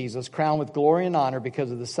 namely Jesus, crowned with glory and honor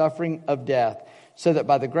because of the suffering of death, so that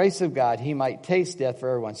by the grace of God He might taste death for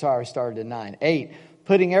everyone. Sorry, I started at 9. 8,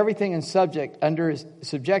 putting everything in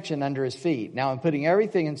subjection under His feet. Now in putting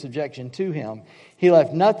everything in subjection to Him, He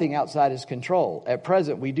left nothing outside His control. At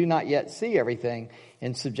present we do not yet see everything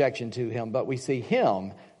in subjection to Him, but we see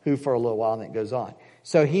Him who for a little while, and it goes on.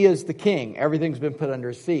 So He is the king. Everything's been put under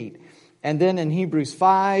His feet. And then in Hebrews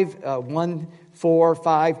 5, 1, 4,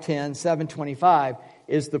 5, 10, 7, 25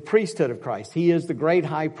 is the priesthood of Christ. He is the great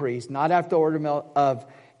high priest, not after the order of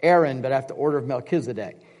Aaron, but after the order of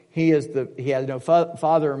Melchizedek. He has no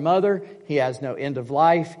father or mother. He has no end of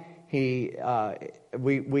life. We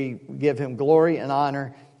give Him glory and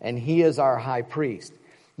honor, and He is our high priest.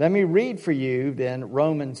 Let me read for you then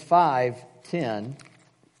Romans 5:10.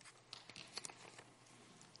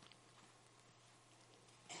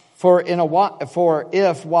 For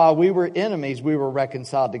if while we were enemies we were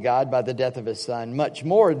reconciled to God by the death of His Son, much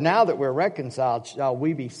more now that we're reconciled shall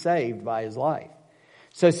we be saved by His life.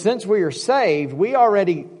 So since we are saved, we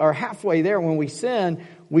already are halfway there. When we sin,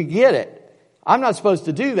 we get it. I'm not supposed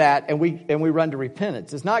to do that, and we run to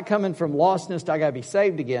repentance. It's not coming from lostness, I got to be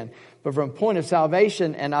saved again, but from a point of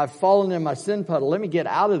salvation, and I've fallen in my sin puddle. Let me get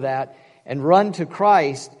out of that and run to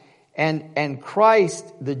Christ. And Christ,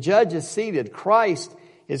 the judge is seated. Christ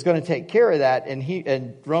is going to take care of that.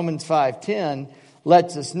 And Romans 5:10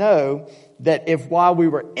 lets us know that if while we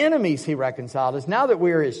were enemies He reconciled us, now that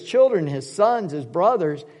we are His children, His sons, His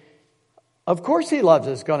brothers, of course He loves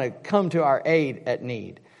us, going to come to our aid at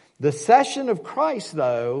need. The cession of Christ,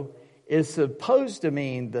 though, is supposed to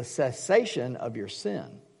mean the cessation of your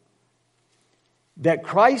sin. That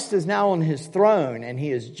Christ is now on His throne, and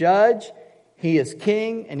He is judge, He is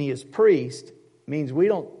king, and He is priest, means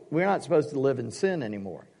we're not supposed to live in sin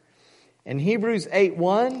anymore. In Hebrews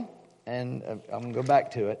 8:1, and I'm going to go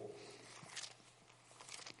back to it.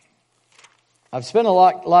 I've spent a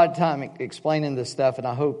lot of time explaining this stuff, and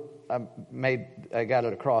I hope I got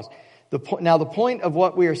it across. Now the point of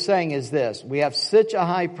what we are saying is this. We have such a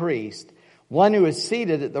high priest, one who is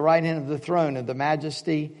seated at the right hand of the throne of the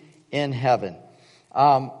Majesty in heaven.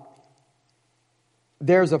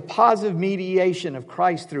 There's a positive mediation of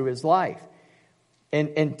Christ through His life.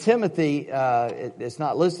 In Timothy, it's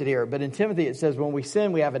not listed here, but in Timothy it says, when we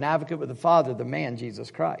sin, we have an advocate with the Father, the man,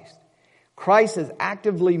 Jesus Christ. Christ is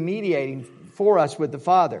actively mediating for us with the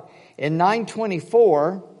Father. In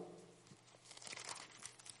 9:24,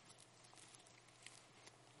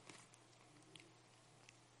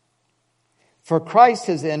 for Christ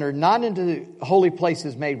has entered not into holy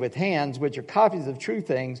places made with hands, which are copies of true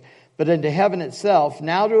things, but into heaven itself,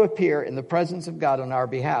 now to appear in the presence of God on our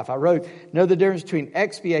behalf. I wrote, know the difference between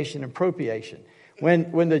expiation and propitiation.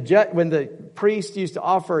 When the priest used to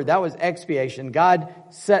offer, that was expiation. God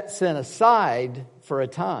set sin aside for a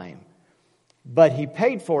time, but He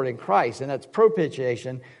paid for it in Christ, and that's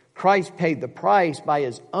propitiation. Christ paid the price by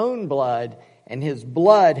His own blood, and His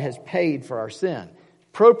blood has paid for our sin.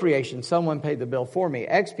 Propitiation, someone paid the bill for me.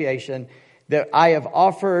 Expiation, that I have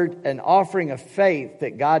offered an offering of faith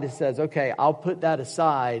that God says, okay, I'll put that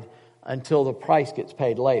aside until the price gets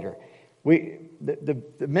paid later.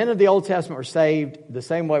 The men of the Old Testament were saved the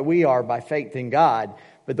same way we are, by faith in God.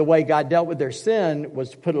 But the way God dealt with their sin was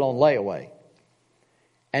to put it on layaway.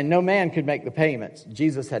 And no man could make the payments.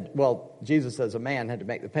 Jesus as a man had to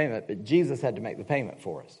make the payment, but Jesus had to make the payment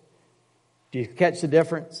for us. Do you catch the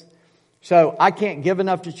difference? So I can't give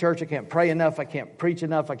enough to church. I can't pray enough. I can't preach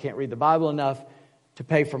enough. I can't read the Bible enough to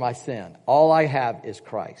pay for my sin. All I have is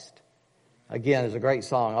Christ. Again, there's a great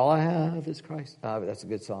song. All I have is Christ. That's a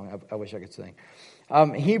good song. I wish I could sing.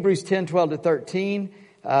 Hebrews 10:12-13,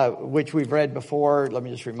 which we've read before. Let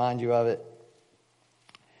me just remind you of it.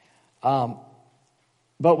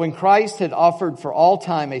 But when Christ had offered for all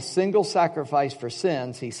time a single sacrifice for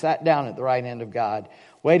sins, He sat down at the right hand of God,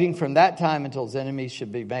 waiting from that time until His enemies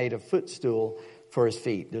should be made a footstool for His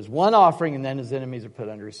feet. There's one offering, and then His enemies are put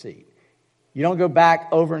under His feet. You don't go back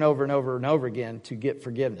over and over and over and over again to get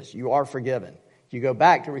forgiveness. You are forgiven. You go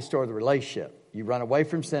back to restore the relationship. You run away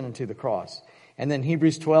from sin and to the cross. And then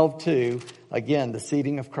Hebrews 12:2, again, the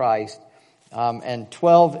seating of Christ. And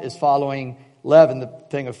 12 is following 11, the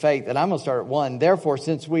thing of faith. And I'm going to start at 1. Therefore,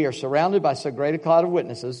 since we are surrounded by so great a cloud of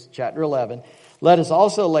witnesses, chapter 11, let us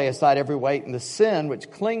also lay aside every weight and the sin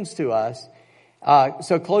which clings to us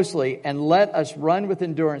so closely, and let us run with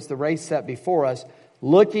endurance the race set before us,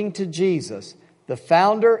 looking to Jesus, the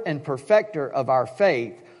founder and perfecter of our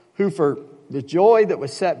faith, who for the joy that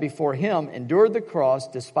was set before Him endured the cross,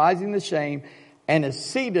 despising the shame, and is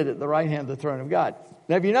seated at the right hand of the throne of God.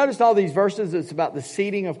 Now, have you noticed all these verses? It's about the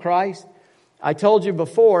seating of Christ. I told you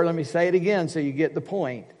before, let me say it again so you get the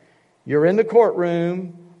point. You're in the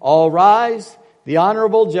courtroom, all rise, the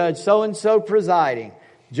honorable judge so-and-so presiding.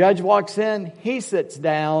 Judge walks in, he sits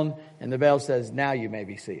down, and the bell says, now you may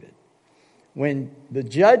be seated. When the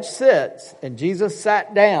judge sits and Jesus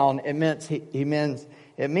sat down, it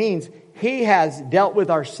means He has dealt with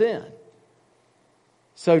our sin.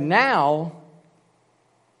 So now,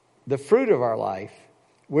 the fruit of our life,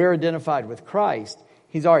 we're identified with Christ.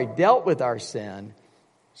 He's already dealt with our sin,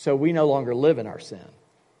 so we no longer live in our sin.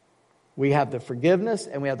 We have the forgiveness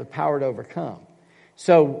and we have the power to overcome.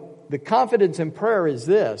 So the confidence in prayer is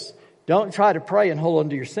this: don't try to pray and hold on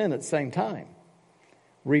to your sin at the same time.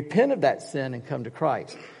 Repent of that sin and come to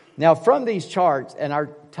Christ. Now, from these charts, and our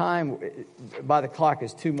time by the clock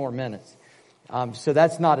is 2 more minutes, so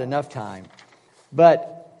that's not enough time.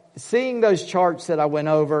 But seeing those charts that I went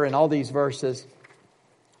over and all these verses,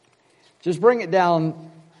 just bring it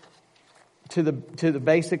down to the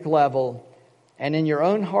basic level, and in your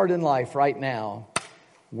own heart and life right now,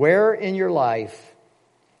 where in your life,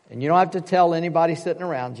 and you don't have to tell anybody sitting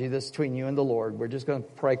around you, this is between you and the Lord. We're just going to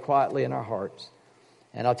pray quietly in our hearts.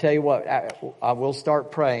 And I'll tell you what, I will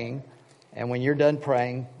start praying, and when you're done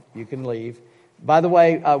praying, you can leave. By the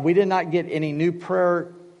way, we did not get any new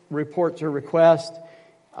prayer reports or requests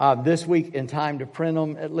this week in time to print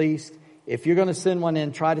them at least. If you're going to send one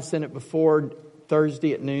in, try to send it before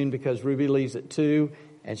Thursday at noon, because Ruby leaves at 2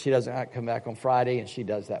 and she doesn't come back on Friday, and she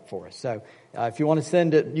does that for us. So if you want to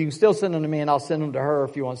send it, you can still send them to me and I'll send them to her.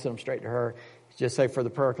 If you want to send them straight to her, just say for the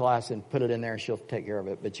prayer class and put it in there and she'll take care of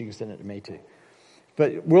it. But you can send it to me too.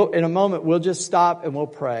 But in a moment, we'll just stop and we'll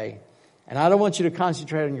pray. And I don't want you to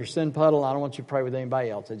concentrate on your sin puddle. I don't want you to pray with anybody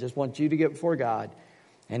else. I just want you to get before God.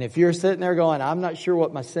 And if you're sitting there going, I'm not sure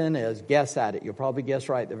what my sin is, guess at it. You'll probably guess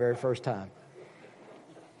right the very first time.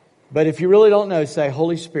 But if you really don't know, say,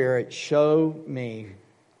 Holy Spirit, show me,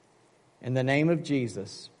 in the name of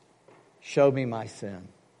Jesus, show me my sin.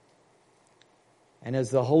 And as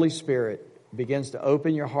the Holy Spirit begins to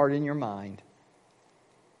open your heart and your mind,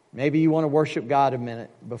 maybe you want to worship God a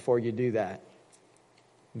minute before you do that.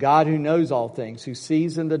 God, who knows all things, who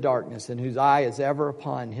sees in the darkness, and whose eye is ever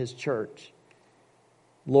upon His church.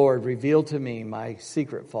 Lord, reveal to me my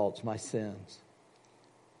secret faults, my sins.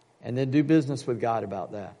 And then do business with God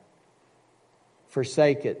about that.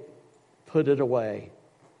 Forsake it. Put it away.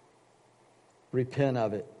 Repent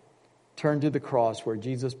of it. Turn to the cross where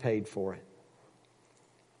Jesus paid for it.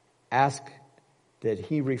 Ask that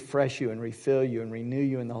He refresh you and refill you and renew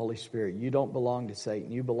you in the Holy Spirit. You don't belong to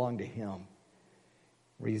Satan. You belong to Him.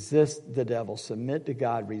 Resist the devil. Submit to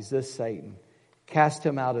God. Resist Satan. Cast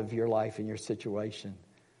him out of your life and your situation.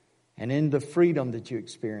 And in the freedom that you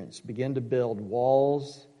experience, begin to build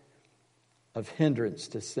walls of hindrance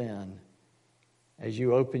to sin as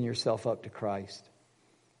you open yourself up to Christ.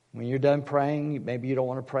 When you're done praying, maybe you don't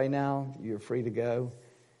want to pray now. You're free to go.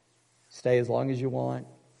 Stay as long as you want.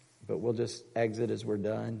 But we'll just exit as we're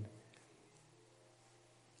done.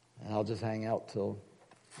 And I'll just hang out till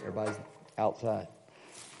everybody's outside.